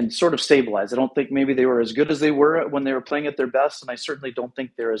and sort of stabilize. I don't think maybe they were as good as they were when they were playing at their best, and I certainly don't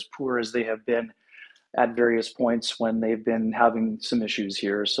think they're as poor as they have been at various points when they've been having some issues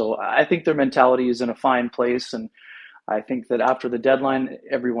here. So I think their mentality is in a fine place, and I think that after the deadline,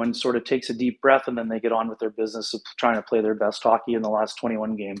 everyone sort of takes a deep breath and then they get on with their business of trying to play their best hockey in the last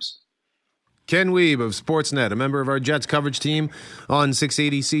 21 games. Ken Weeb of Sportsnet, a member of our Jets coverage team on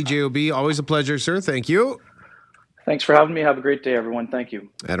 680 CJOB. Always a pleasure, sir. Thank you. Thanks for having me. Have a great day, everyone. Thank you.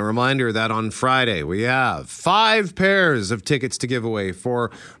 And a reminder that on Friday, we have 5 pairs of tickets to give away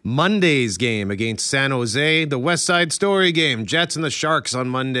for Monday's game against San Jose, the West Side Story game, Jets and the Sharks on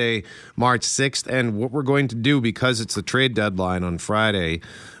Monday, March 6th. And what we're going to do, because it's the trade deadline on Friday,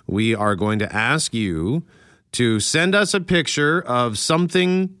 we are going to ask you to send us a picture of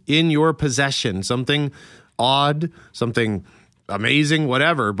something in your possession, something odd, something amazing,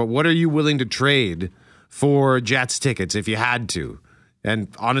 whatever. But what are you willing to trade for Jets tickets if you had to? And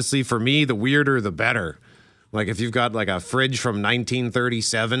honestly, for me, the weirder, the better. Like if you've got like a fridge from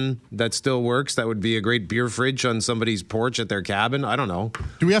 1937 that still works, that would be a great beer fridge on somebody's porch at their cabin. I don't know.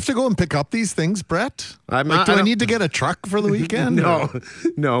 Do we have to go and pick up these things, Brett? Do I need to get a truck for the weekend?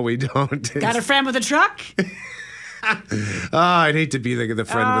 No, we don't. Got a friend with a truck? I'd hate to be the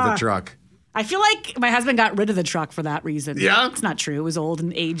friend with a truck. I feel like my husband got rid of the truck for that reason. Yeah? It's not true. It was old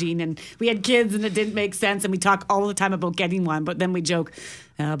and aging, and we had kids, and it didn't make sense, and we talk all the time about getting one, but then we joke,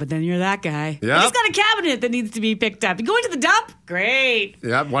 but then you're that guy. Yeah. I just got a cabinet that needs to be picked up. You going to the dump? Great.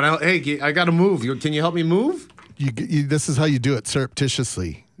 Yeah. Hey, I got to move. Can you help me move? This is how you do it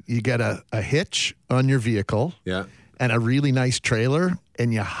surreptitiously. You get a hitch on your vehicle. Yeah. And a really nice trailer,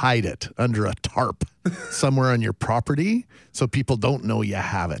 and you hide it under a tarp somewhere on your property so people don't know you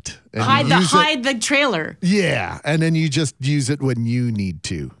have it. And hide the trailer. Yeah, and then you just use it when you need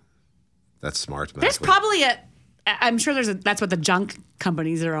to. That's smart, man. There's probably I'm sure that's what the junk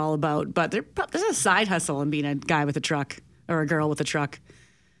companies are all about, but there's a side hustle in being a guy with a truck or a girl with a truck.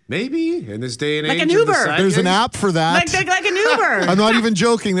 Maybe in this day and age. Like an Uber. There's an app for that. Like an Uber. I'm not even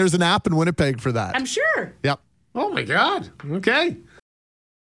joking. There's an app in Winnipeg for that. I'm sure. Yep. Oh, my God. Okay.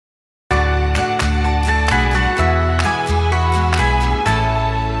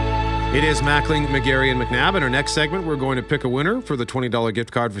 It is Mackling, McGarry, and McNabb. In our next segment, we're going to pick a winner for the $20 gift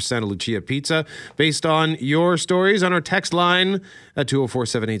card for Santa Lucia Pizza based on your stories on our text line at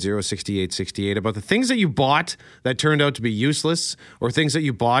 204-780-6868 about the things that you bought that turned out to be useless or things that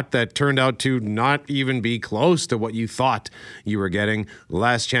you bought that turned out to not even be close to what you thought you were getting.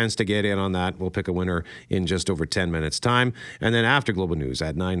 Last chance to get in on that. We'll pick a winner in just over 10 minutes' time. And then after Global News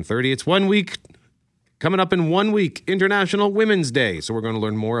at 9:30, it's 1 week. Coming up in 1 week, International Women's Day. So we're going to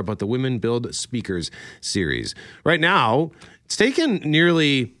learn more about the Women Build Speakers series. Right now, it's taken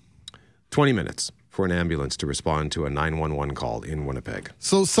nearly 20 minutes for an ambulance to respond to a 911 call in Winnipeg.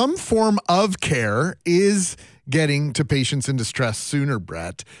 So some form of care is getting to patients in distress sooner,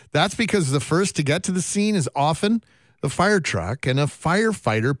 Brett. That's because the first to get to the scene is often the fire truck and a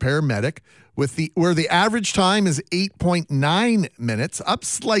firefighter paramedic where the average time is 8.9 minutes, up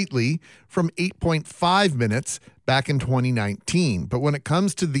slightly from 8.5 minutes back in 2019. But when it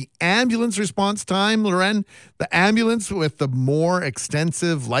comes to the ambulance response time, Loren, the ambulance with the more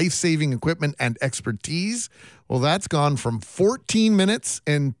extensive life-saving equipment and expertise, well, that's gone from 14 minutes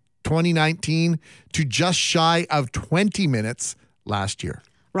in 2019 to just shy of 20 minutes last year.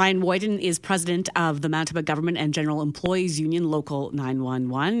 Ryan Woyden is president of the Manitoba Government and General Employees Union Local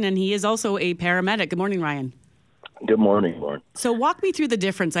 911, and he is also a paramedic. Good morning, Ryan. Good morning, Lauren. So walk me through the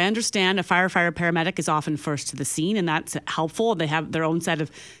difference. I understand a firefighter paramedic is often first to the scene, and that's helpful. They have their own set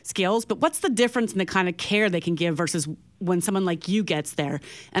of skills. But what's the difference in the kind of care they can give versus when someone like you gets there?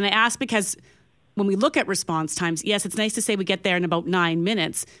 And I ask because when we look at response times, yes, it's nice to say we get there in about 9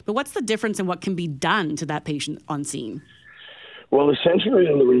 minutes, but what's the difference in what can be done to that patient on scene? Well, essentially,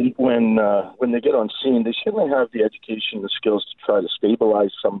 when they get on scene, they certainly have the education, the skills to try to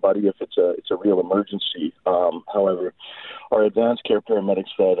stabilize somebody if it's a real emergency. However, our advanced care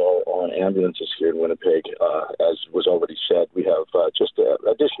paramedics that are on ambulances here in Winnipeg, as was already said, we have just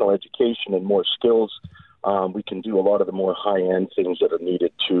additional education and more skills. We can do a lot of the more high-end things that are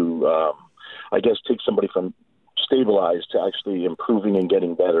needed to, take somebody from stabilized to actually improving and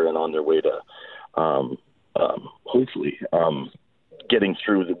getting better and on their way to hopefully getting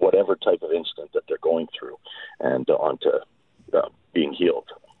through whatever type of incident that they're going through and onto being healed.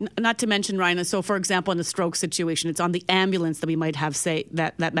 Not to mention, Ryan, so for example, in a stroke situation, it's on the ambulance that we might have, say,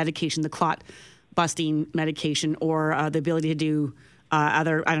 that medication, the clot busting medication, or the ability to do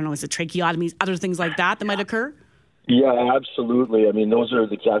other, is it tracheotomies, other things like that might occur? Yeah, absolutely. I mean, those are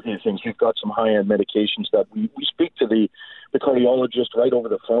exactly the things. We've got some high-end medications that we speak to the cardiologist right over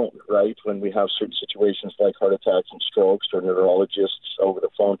the phone, right, when we have certain situations like heart attacks and strokes, or neurologists over the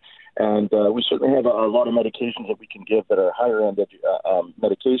phone. And we certainly have a lot of medications that we can give that are higher-end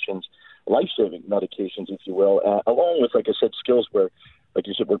medications, life-saving medications, if you will, along with, like I said, skills where like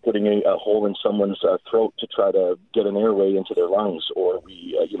you said, we're putting a hole in someone's throat to try to get an airway into their lungs, or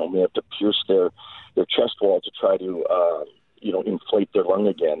we, may have to pierce their chest wall to try to, inflate their lung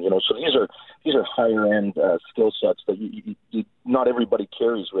again. So these are higher end skill sets that you not everybody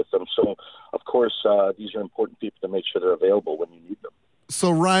carries with them. So of course, these are important people to make sure they're available when you need them. So,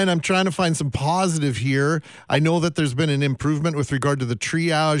 Ryan, I'm trying to find some positive here. I know that there's been an improvement with regard to the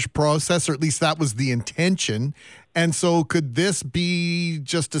triage process, or at least that was the intention. And so could this be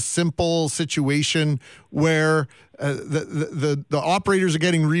just a simple situation where the operators are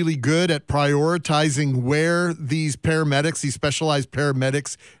getting really good at prioritizing where these specialized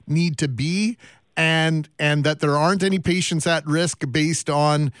paramedics need to be, and that there aren't any patients at risk based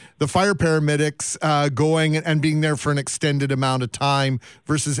on the fire paramedics going and being there for an extended amount of time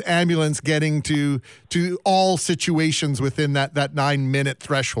versus ambulance getting to all situations within that 9-minute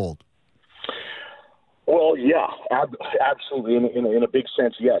threshold? Well, yeah, absolutely. In a big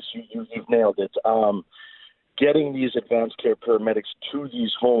sense, yes, you've nailed it. Getting these advanced care paramedics to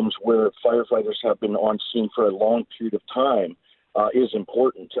these homes where firefighters have been on scene for a long period of time is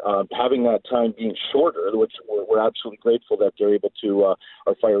important. Having that time being shorter, which we're absolutely grateful that they're able to,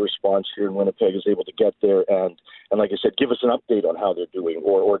 our fire response here in Winnipeg is able to get there and like I said, give us an update on how they're doing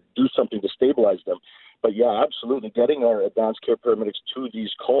or do something to stabilize them. But yeah, absolutely, getting our advanced care paramedics to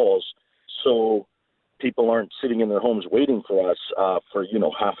these calls so people aren't sitting in their homes waiting for us for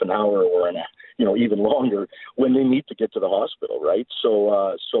half an hour or even longer when they need to get to the hospital, right?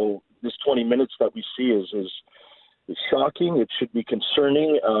 So this 20 minutes that we see is shocking. It should be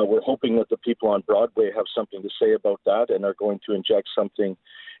concerning. We're hoping that the people on Broadway have something to say about that and are going to inject something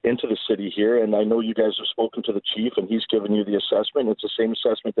into the city here. And I know you guys have spoken to the chief and he's given you the assessment. It's the same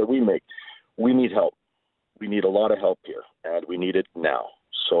assessment that we make. We need help. We need a lot of help here, and we need it now.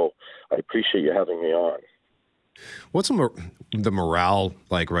 So I appreciate you having me on. What's the morale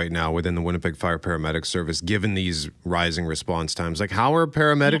like right now within the Winnipeg Fire Paramedic Service, given these rising response times? Like, how are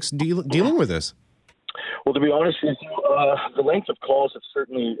paramedics dealing with this? Well, to be honest with you, the length of calls have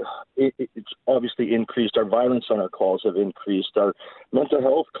certainly, it's obviously increased. Our violence on our calls have increased. Our mental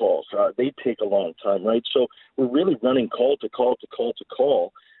health calls, they take a long time, right? So we're really running call to call to call to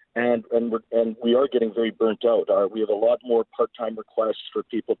call. And we are getting very burnt out. We have a lot more part-time requests for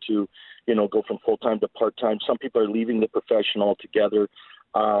people to, go from full-time to part-time. Some people are leaving the profession altogether.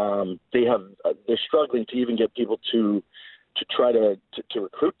 They're struggling to even get people to try to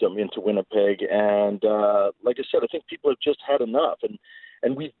recruit them into Winnipeg. And like I said, I think people have just had enough.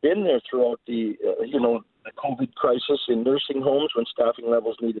 And we've been there throughout the COVID crisis in nursing homes when staffing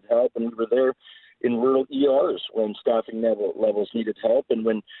levels needed help, and we were there in rural ERs when staffing levels needed help, and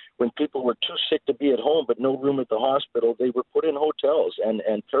when people were too sick to be at home but no room at the hospital, they were put in hotels, and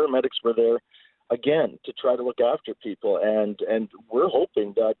paramedics were there again to try to look after people, and we're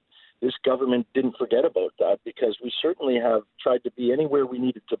hoping that this government didn't forget about that, because we certainly have tried to be anywhere we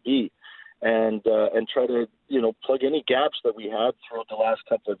needed to be and try to plug any gaps that we had throughout the last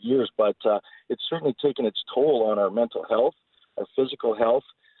couple of years, but it's certainly taken its toll on our mental health, our physical health.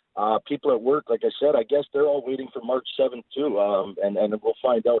 People at work, like I said, I guess they're all waiting for March 7th too, and we'll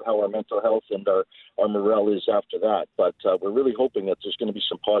find out how our mental health and our morale is after that. But we're really hoping that there's going to be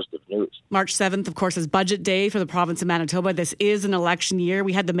some positive news. March 7th, of course, is budget day for the province of Manitoba. This is an election year.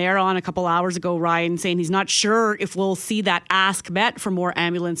 We had the mayor on a couple hours ago, Ryan, saying he's not sure if we'll see that ask met for more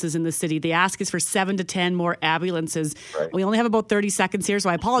ambulances in the city. The ask is for 7 to 10 more ambulances. Right. We only have about 30 seconds here, so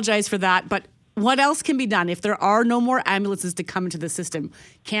I apologize for that. But what else can be done if there are no more ambulances to come into the system?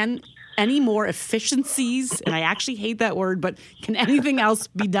 Can any more efficiencies, and I actually hate that word, but can anything else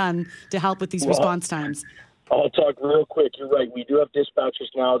be done to help with these response times? I'll talk real quick. You're right. We do have dispatchers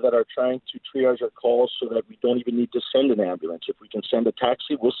now that are trying to triage our calls so that we don't even need to send an ambulance. If we can send a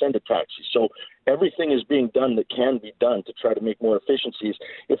taxi, we'll send a taxi. So everything is being done that can be done to try to make more efficiencies.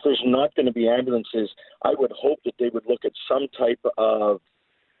 If there's not going to be ambulances, I would hope that they would look at some type of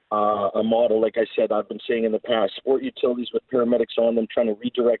a model, like I said, I've been saying in the past, sport utilities with paramedics on them, trying to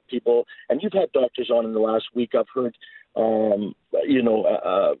redirect people. And you've had doctors on in the last week. I've heard,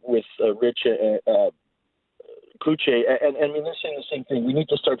 with Rich Kuche, and I mean, they're saying the same thing. We need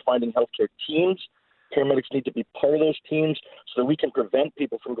to start finding healthcare teams. Paramedics need to be part of those teams so that we can prevent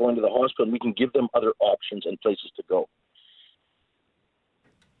people from going to the hospital and we can give them other options and places to go.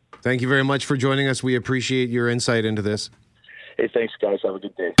 Thank you very much for joining us. We appreciate your insight into this. Hey, thanks, guys. Have a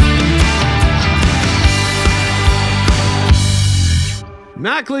good day.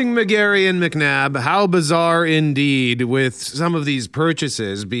 Mackling, McGarry, and McNabb, how bizarre indeed with some of these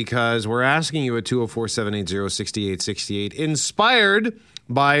purchases, because we're asking you at 204-780-6868, inspired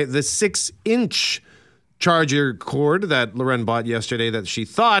by the 6-inch charger cord that Loren bought yesterday that she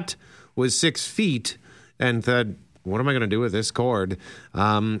thought was 6 feet and said, what am I going to do with this cord?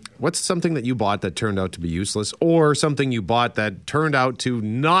 What's something that you bought that turned out to be useless, or something you bought that turned out to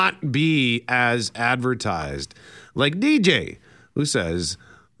not be as advertised? Like DJ, who says,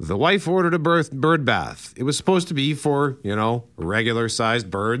 the wife ordered a bird bath. It was supposed to be for, regular-sized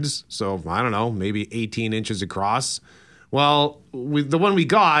birds. So, I don't know, maybe 18 inches across. Well, with the one we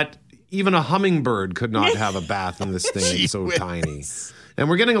got, even a hummingbird could not have a bath in this thing. It's so tiny. And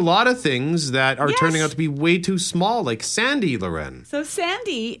we're getting a lot of things that are turning out to be way too small, like Sandy, Loren. So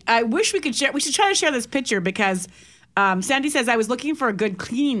Sandy, I wish we could share. We should try to share this picture because Sandy says, I was looking for a good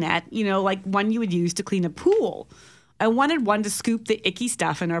cleaning net, like one you would use to clean a pool. I wanted one to scoop the icky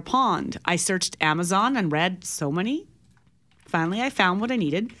stuff in our pond. I searched Amazon and read so many. Finally, I found what I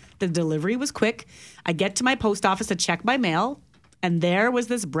needed. The delivery was quick. I get to my post office to check my mail, and there was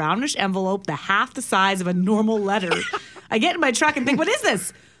this brownish envelope, half the size of a normal letter. I get in my truck and think, what is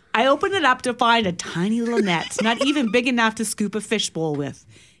this? I open it up to find a tiny little net, not even big enough to scoop a fishbowl with.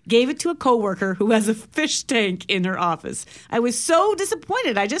 Gave it to a coworker who has a fish tank in her office. I was so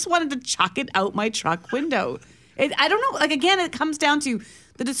disappointed. I just wanted to chuck it out my truck window. I don't know. Again, it comes down to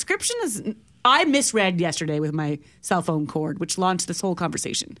the description is... I misread yesterday with my cell phone cord, which launched this whole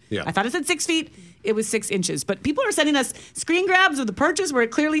conversation. Yeah. I thought it said 6 feet. It was 6 inches. But people are sending us screen grabs of the purchase where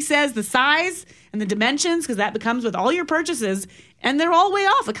it clearly says the size and the dimensions, because that becomes with all your purchases, and they're all way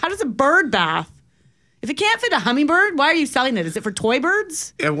off. Like, how does a bird bath? If it can't fit a hummingbird, why are you selling it? Is it for toy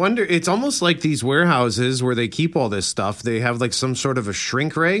birds? I wonder, it's almost like these warehouses where they keep all this stuff. They have like some sort of a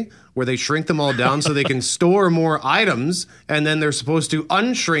shrink ray where they shrink them all down so they can store more items, and then they're supposed to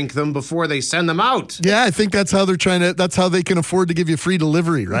unshrink them before they send them out. Yeah, I think that's how that's how they can afford to give you free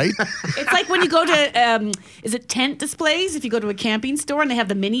delivery, right? It's like when you go to, is it tent displays? If you go to a camping store and they have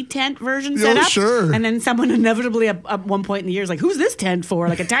the mini tent version set up. Sure. And then someone inevitably at one point in the year is like, who's this tent for?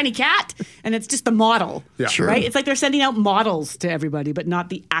 Like a tiny cat? And it's just the model. Yeah. Sure. Right? It's like they're sending out models to everybody, but not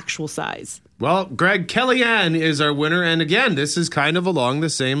the actual size. Well, Greg, Kellyanne is our winner. And again, this is kind of along the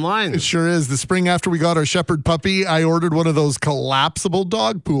same lines. It sure is. The spring after we got our shepherd puppy, I ordered one of those collapsible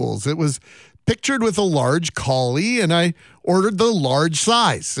dog pools. It was pictured with a large collie, and I ordered the large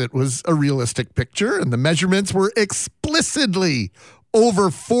size. It was a realistic picture, and the measurements were explicitly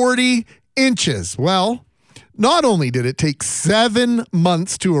over 40 inches. Well, not only did it take 7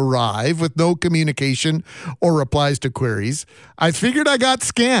 months to arrive with no communication or replies to queries, I figured I got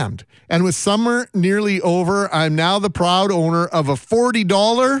scammed. And with summer nearly over, I'm now the proud owner of a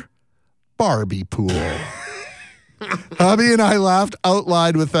 $40 Barbie pool. Hubby and I laughed out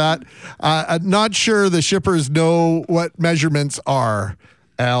loud with that. I'm not sure the shippers know what measurements are.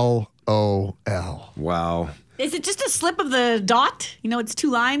 LOL. Wow. Is it just a slip of the dot? It's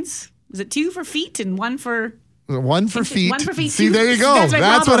 2 lines. Is it 2 for feet and 1 for... One for feet. One for feet. See, there you go.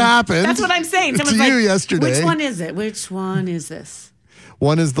 That's what happened. That's what I'm saying. To you yesterday. Which one is it? Which one is this?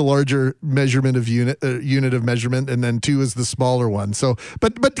 One is the larger measurement of unit of measurement, and then 2 is the smaller one. So,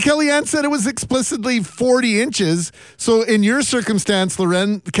 but Kellyanne said it was explicitly 40 inches. So in your circumstance,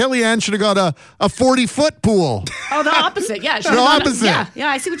 Loren, Kellyanne should have got a 40-foot pool. Oh, the opposite. Yeah, the opposite. Yeah,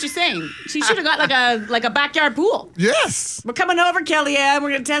 I see what you're saying. She should have got like a backyard pool. Yes. We're coming over, Kellyanne. We're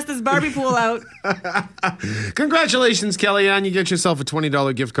going to test this Barbie pool out. Congratulations, Kellyanne. You get yourself a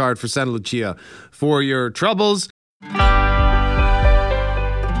 $20 gift card for Santa Lucia for your troubles.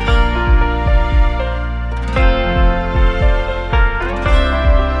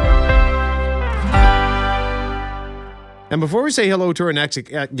 And before we say hello to our next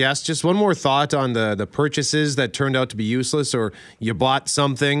guest, just one more thought on the purchases that turned out to be useless, or you bought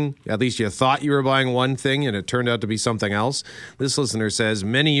something, at least you thought you were buying one thing and it turned out to be something else. This listener says,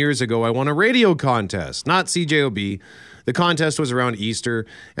 many years ago, I won a radio contest, not CJOB. The contest was around Easter,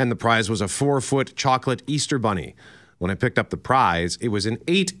 and the prize was a 4-foot chocolate Easter bunny. When I picked up the prize, it was an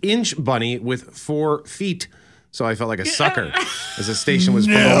 8-inch bunny with 4 feet. So I felt like a sucker as the station was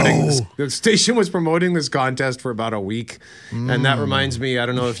promoting this contest for about a week. And that reminds me, I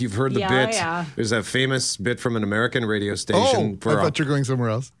don't know if you've heard the bit. Yeah. There's a famous bit from an American radio station. I thought you were going somewhere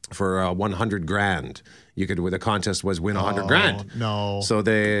else. For $100,000. You could, the contest was win $100,000. No. So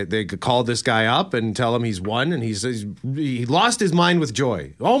they called this guy up and tell him he's won, and he says he lost his mind with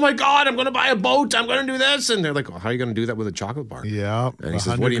joy. Oh my God, I'm going to buy a boat. I'm going to do this. And they're like, well, how are you going to do that with a chocolate bar? Yeah. And he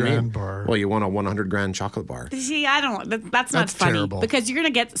says, what do you mean? Bar. Well, you won a $100,000 chocolate bar. See, I don't. That's not funny. Terrible. Because you're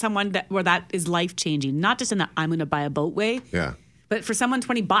going to get someone where that is life changing, not just in the I'm going to buy a boat way. Yeah. But for someone,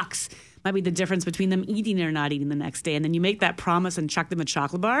 $20. might be the difference between them eating or not eating the next day. And then you make that promise and chuck them a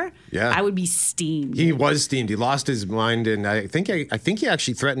chocolate bar. Yeah. I would be steamed. He was steamed. He lost his mind, and I think he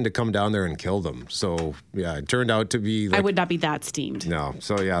actually threatened to come down there and kill them. So yeah, it turned out to be. I would not be that steamed. No.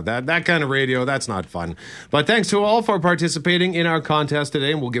 So yeah, that kind of radio, that's not fun. But thanks to all for participating in our contest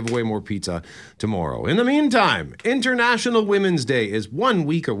today, and we'll give away more pizza tomorrow. In the meantime, International Women's Day is 1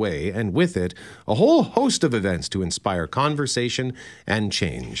 week away, and with it, a whole host of events to inspire conversation and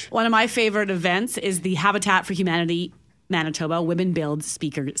change. One of my favorite events is the Habitat for Humanity Manitoba Women Build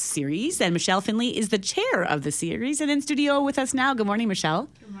Speaker Series, and Michelle Finley is the chair of the series and in studio with us now. Good morning, Michelle.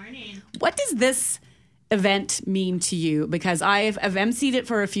 Good morning. What does this event mean to you? Because I've emceed it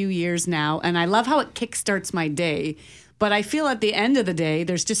for a few years now, and I love how it kickstarts my day. But I feel at the end of the day,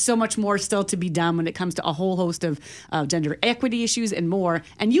 there's just so much more still to be done when it comes to a whole host of gender equity issues and more.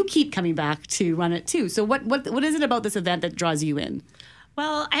 And you keep coming back to run it too. So what is it about this event that draws you in?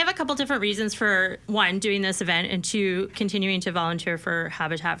 Well, I have a couple different reasons for, one, doing this event, and two, continuing to volunteer for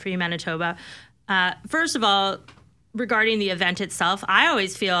Habitat for Humanity Manitoba. First of all, regarding the event itself, I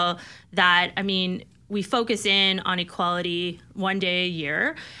always feel that, we focus in on equality one day a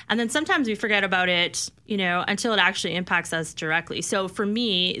year, and then sometimes we forget about it, until it actually impacts us directly. So for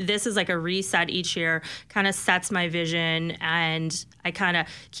me, this is like a reset each year, kind of sets my vision, and I kind of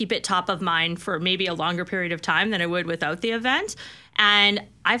keep it top of mind for maybe a longer period of time than I would without the event. And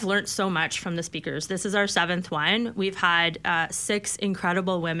I've learned so much from the speakers. This is our 7th one. We've had 6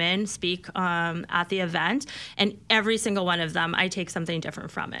 incredible women speak at the event, and every single one of them, I take something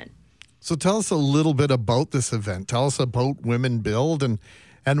different from it. So tell us a little bit about this event. Tell us about Women Build, and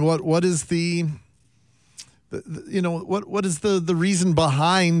what is the reason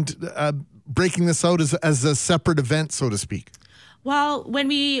behind breaking this out as a separate event, so to speak? Well, when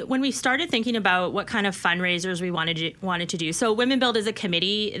we started thinking about what kind of fundraisers we wanted to do, so Women Build is a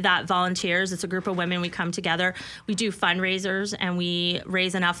committee that volunteers. It's a group of women. We come together. We do fundraisers, and we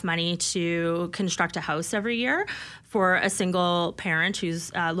raise enough money to construct a house every year for a single parent who's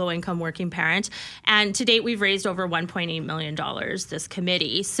a low-income working parent. And to date, we've raised over $1.8 million, this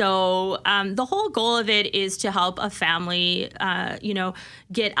committee. So the whole goal of it is to help a family,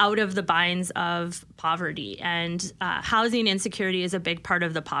 get out of the binds of poverty. And housing insecurity is a big part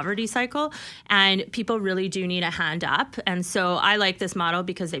of the poverty cycle, and people really do need a hand up. And so I like this model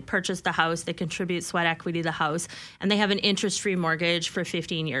because they purchase the house, they contribute sweat equity to the house, and they have an interest-free mortgage for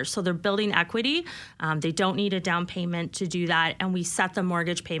 15 years. So they're building equity. They don't need a down payment to do that, and we set the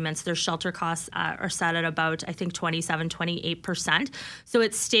mortgage payments. Their shelter costs are set at about, I think, 28%. So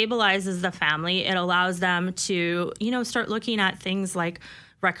it stabilizes the family. It allows them to, start looking at things like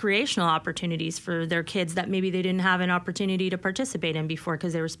recreational opportunities for their kids that maybe they didn't have an opportunity to participate in before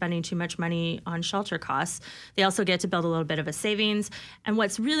because they were spending too much money on shelter costs. They also get to build a little bit of a savings. And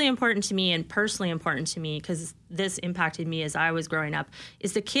what's really important to me, and personally important to me, because this impacted me as I was growing up,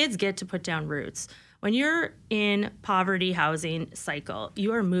 is the kids get to put down roots. When you're in poverty housing cycle,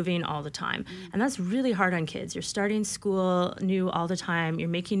 you are moving all the time. And that's really hard on kids. You're starting school new all the time. You're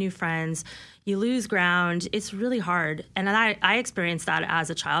making new friends. You lose ground. It's really hard. And I experienced that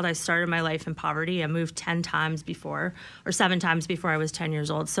as a child. I started my life in poverty. I moved 7 times before I was 10 years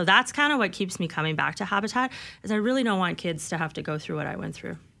old. So that's kind of what keeps me coming back to Habitat, is I really don't want kids to have to go through what I went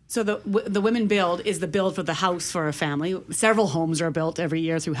through. So the Women Build is the build for the house for a family. Several homes are built every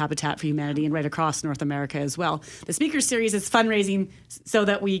year through Habitat for Humanity and right across North America as well. The Speaker Series is fundraising so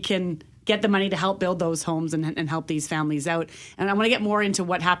that we can get the money to help build those homes and help these families out. And I want to get more into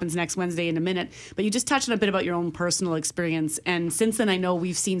what happens next Wednesday in a minute. But you just touched on a bit about your own personal experience. And since then, I know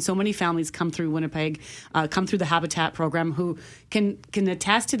we've seen so many families come through Winnipeg, come through the Habitat program, who can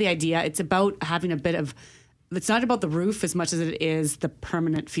attest to the idea. It's about having a bit of... It's not about the roof as much as it is the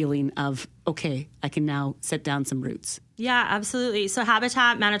permanent feeling of, okay, I can now set down some roots. Yeah, absolutely. So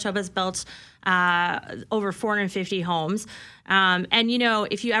Habitat Manitoba's built over 450 homes. And,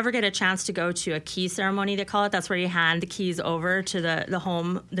 if you ever get a chance to go to a key ceremony, they call it, that's where you hand the keys over to the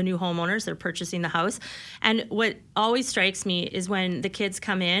new homeowners. They're purchasing the house. And what always strikes me is when the kids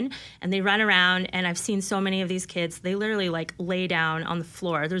come in and they run around, and I've seen so many of these kids, they literally lay down on the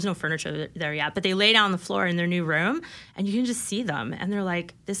floor. There's no furniture there yet, but they lay down on the floor in their new room, and you can just see them. And they're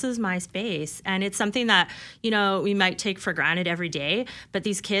like, this is my space. And it's something that, we might take for granted every day, but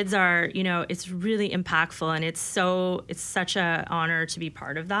these kids are, it's really impactful, and it's such an honor to be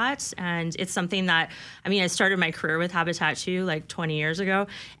part of that. And it's something that, I started my career with Habitat too, 20 years ago,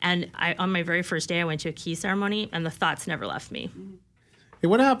 and on my very first day, I went to a key ceremony, and the thoughts never left me. Hey,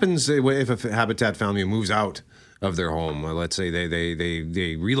 what happens if a Habitat family moves out of their home? Let's say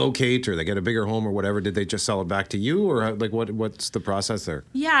they relocate or they get a bigger home or whatever. Did they just sell it back to you, or like what's the process there?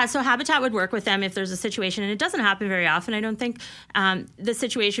 Yeah, so Habitat would work with them if there's a situation, and it doesn't happen very often, I don't think. The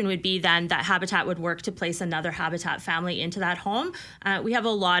situation would be then that Habitat would work to place another Habitat family into that home. We have a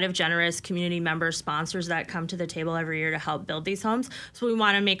lot of generous community member sponsors that come to the table every year to help build these homes. So we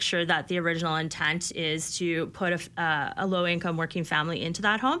want to make sure that the original intent is to put a low-income working family into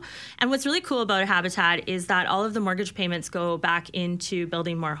that home. And what's really cool about Habitat is that all of the mortgage payments go back into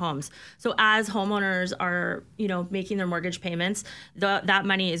building more homes. So as homeowners are, making their mortgage payments, that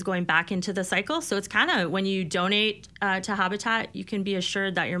money is going back into the cycle. So it's kind of, when you donate to Habitat, you can be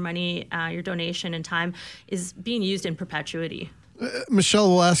assured that your money, your donation and time is being used in perpetuity. Michelle,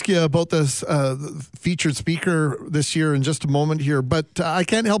 we'll ask you about this featured speaker this year in just a moment here, but I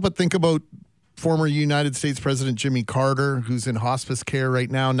can't help but think about former United States President Jimmy Carter, who's in hospice care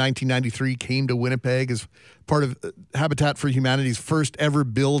right now. 1993 came to Winnipeg as part of Habitat for Humanity's first ever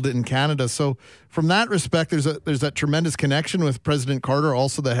build in Canada. So from that respect, there's that tremendous connection with President Carter.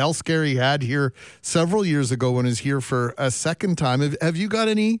 Also the health scare he had here several years ago when he was here for a second time. Have you got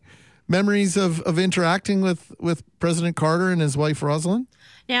any memories of interacting with President Carter and his wife Rosalind?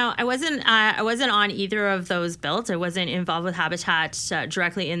 Now, I wasn't on either of those builds. I wasn't involved with Habitat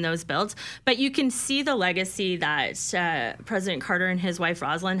directly in those builds, but you can see the legacy that President Carter and his wife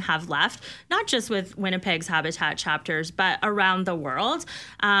Rosalind have left, not just with Winnipeg's Habitat chapters, but around the world.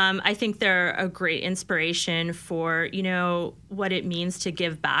 I think they're a great inspiration for, what it means to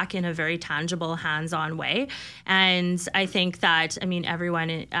give back in a very tangible, hands-on way. And I think that, everyone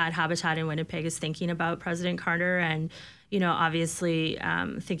at Habitat in Winnipeg is thinking about President Carter and obviously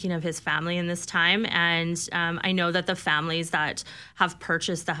thinking of his family in this time. And I know that the families that have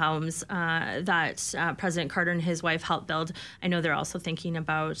purchased the homes that President Carter and his wife helped build, I know they're also thinking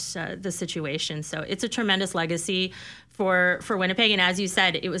about the situation. So it's a tremendous legacy for Winnipeg. And as you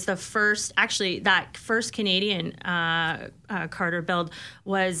said, it was that first Canadian Carter build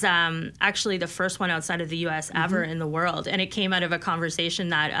was actually the first one outside of the U.S. ever in the world. And it came out of a conversation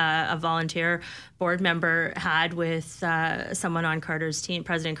that a volunteer board member had with someone on Carter's team,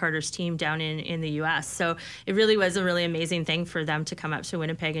 President Carter's team down in the U.S. So it really was a really amazing thing for them to come up to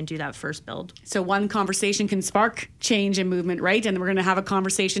Winnipeg and do that first build. So one conversation can spark change and movement, right? And we're going to have a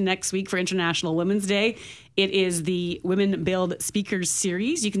conversation next week for International Women's Day. It is the Women Build Speakers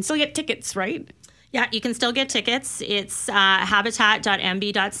Series. You can still get tickets, right? Yeah, you can still get tickets. It's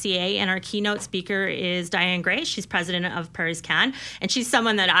habitat.mb.ca, and our keynote speaker is Diane Gray. She's president of Prairies Can, and she's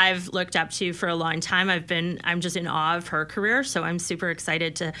someone that I've looked up to for a long time. I'm just in awe of her career, so I'm super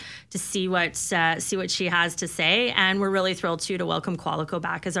excited to see what she has to say. And we're really thrilled too to welcome Qualico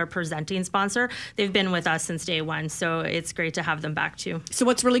back as our presenting sponsor. They've been with us since day one, so it's great to have them back too. So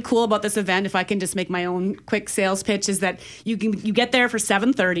what's really cool about this event, if I can just make my own quick sales pitch, is that you get there for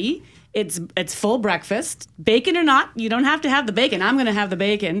 7:30. It's full breakfast, bacon or not. You don't have to have the bacon. I'm going to have the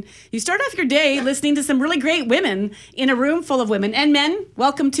bacon. You start off your day listening to some really great women in a room full of women and men.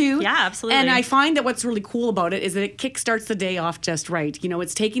 Welcome to. Yeah, absolutely. And I find that what's really cool about it is that it kickstarts the day off just right.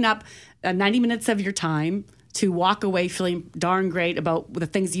 It's taking up 90 minutes of your time to walk away feeling darn great about the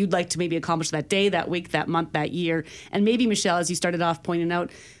things you'd like to maybe accomplish that day, that week, that month, that year. And maybe, Michelle, as you started off pointing out,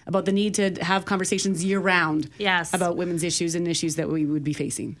 about the need to have conversations year-round about women's issues and issues that we would be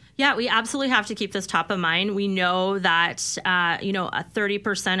facing. Yeah, we absolutely have to keep this top of mind. We know that,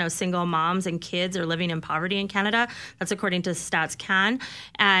 30% of single moms and kids are living in poverty in Canada. That's according to Stats Can.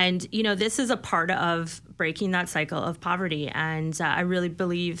 And, this is a part of breaking that cycle of poverty. And I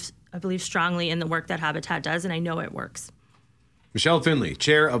believe strongly in the work that Habitat does, and I know it works. Michelle Finley,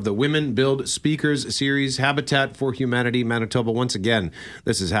 chair of the Women Build Speakers Series, Habitat for Humanity, Manitoba. Once again,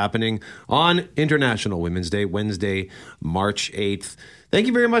 this is happening on International Women's Day, Wednesday, March 8th. Thank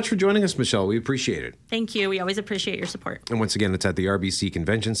you very much for joining us, Michelle. We appreciate it. Thank you. We always appreciate your support. And once again, it's at the RBC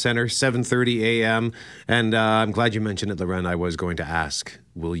Convention Center, 7:30 a.m. And I'm glad you mentioned it, Loren. I was going to ask,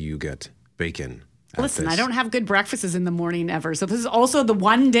 will you get bacon? Listen, I don't have good breakfasts in the morning ever. So this is also the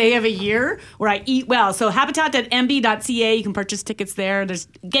one day of a year where I eat well. So habitat.mb.ca, you can purchase tickets there.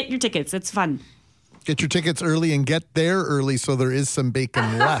 Get your tickets. It's fun. Get your tickets early and get there early so there is some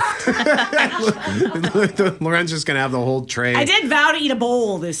bacon left. Loren's just going to have the whole tray. I did vow to eat a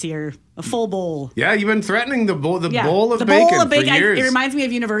bowl this year, a full bowl. Yeah, you've been threatening the bowl of bacon for years. It reminds me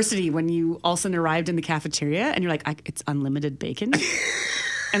of university when you all of a sudden arrived in the cafeteria and you're like, it's unlimited bacon.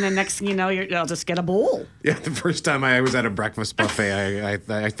 And then next thing you know, I'll just get a bowl. Yeah, the first time I was at a breakfast buffet,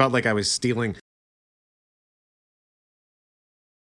 I felt like I was stealing